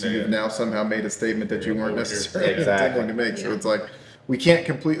venues, you've now somehow made a statement that you weren't necessarily intending to make. So it's like, we can't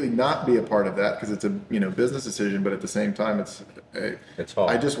completely not be a part of that because it's a, you know, business decision, but at the same time, it's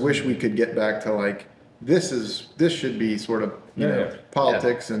hard. I just wish we could get back to like, this should be sort of, you know,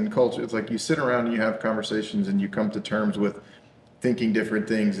 politics and culture. It's like you sit around and you have conversations and you come to terms with thinking different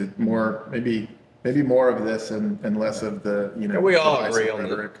things. It more, maybe more of this and less of the, you know. And we all divisive agree on,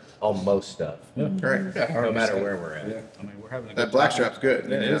 rhetoric. on most stuff, Right. no matter where we're at. I mean, we're having a That good blackstrap's good.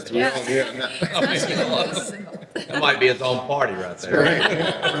 Yeah, it is. We all agree on that. That might be its own party right there. Right,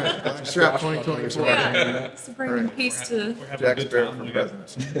 yeah, right. Blackstrap 2024. Yeah. It's bringing peace to. We're having Jack a good Sparrow time. for We got president.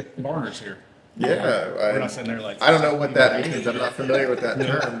 some Barners here. Yeah, We're not sitting there like. I don't know what that means. I'm not familiar with that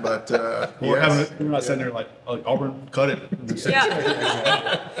term, but yes. We're not sitting there like Auburn, cut it.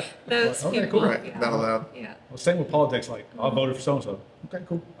 Yeah. Those Okay, people. cool. Right, Yeah. not allowed. Yeah. Well, same with politics. Like, I voted for so and so. Okay,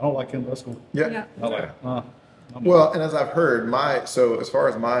 cool. I don't like him, but that's cool. Yeah. Yeah. I like, Well, and as I've heard, so as far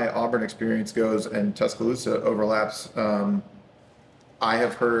as my Auburn experience goes and Tuscaloosa overlaps, I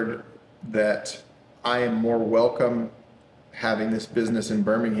have heard that I am more welcome having this business in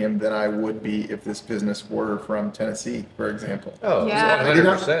Birmingham than I would be if this business were from Tennessee, for example. Oh, Yeah. I did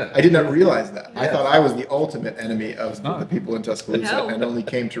 100%. not realize that. I Yeah. thought I was the ultimate enemy of not. the people in Tuscaloosa, No. and only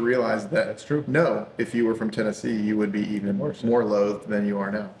came to realize that That's true. no, if you were from Tennessee, you would be even more loathed than you are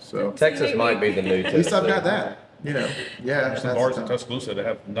now. So Texas might be the new at least I've got Tennessee. that. You know, yeah. there's some bars in Tuscaloosa that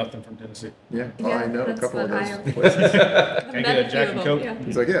have nothing from Tennessee. Yeah, oh, Yeah, I know a that's couple of what those I- places. Can't Met get a a few Jack of and them, Coke. yeah.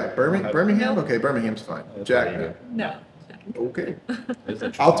 He's like, yeah, Birmingham? No. Okay, Birmingham's fine. That's Jack, what you no. No. Okay. Is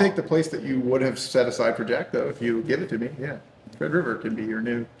that I'll take the place that you would have set aside for Jack, though, if you give it to me. Yeah. Red River can be your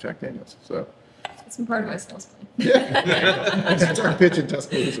new Jack Daniels. So, It's been part of my sales plan. yeah. That's our pitch in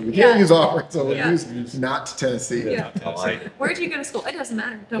Tuscaloosa. We Yeah. can't use Auburn, so we'll Yeah. use not Tennessee. Yeah. I like it. Where did you go to school? It doesn't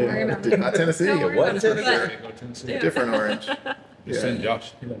matter. Don't worry about Yeah, it. not Tennessee. Don't worry What about Tennessee? it. Go Tennessee. Yeah. Different orange. Just Yeah. send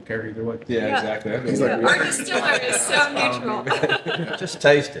Josh. He doesn't care either way. Yeah, Yeah. exactly. He's Yeah. like, Our distiller is so neutral. Just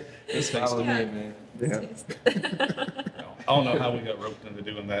taste it. It's fine with Yeah. me, man. Yeah. I don't know how we got roped into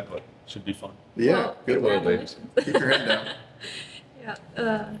doing that, but it should be fun. Yeah. Well, Good will one. be. Keep your head down. Yeah.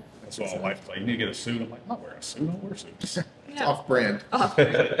 That's what my wife's like. You need to get a suit. I'm like, I'm not wearing a suit. I don't wear suits. Yeah. Off brand. Oh,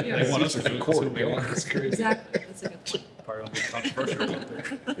 They yeah. want us to do it. That's who we are. Exactly. That's a good point. Probably gonna be controversial.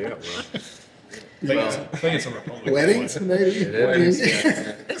 But Yeah, I think it's a Republican. Weddings, maybe? It is.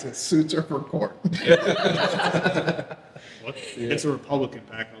 Weddings. Suits are for court. What? It's a Republican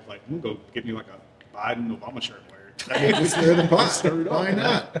pack. I was like, I'm gonna go get me like a Biden Obama shirt and wear I mean, it. just stir the pot. Why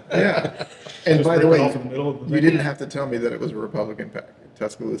not? Yeah. And by the rip it way, off in the middle of the you didn't have to tell me that it was a Republican pack.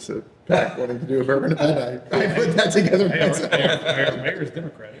 Tuscaloosa pack wanting to do a bourbon event. I put that together Hey, myself. our mayor's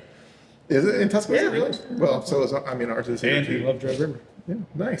Democratic, Is it in Tuscaloosa, really? Well, so is, I mean, ours is here and he too. loved Red River. Yeah,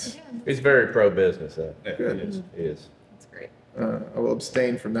 nice. He's very pro-business, though. Yeah, Good. He is. He is. That's great. I will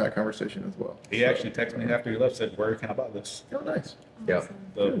abstain from that conversation as well. He actually texted me after he left, said, "Where can I buy this?" Oh, nice. Yep.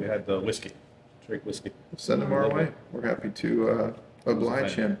 We had the whiskey, straight whiskey. Send them our way. We're happy to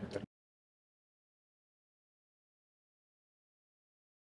oblige him.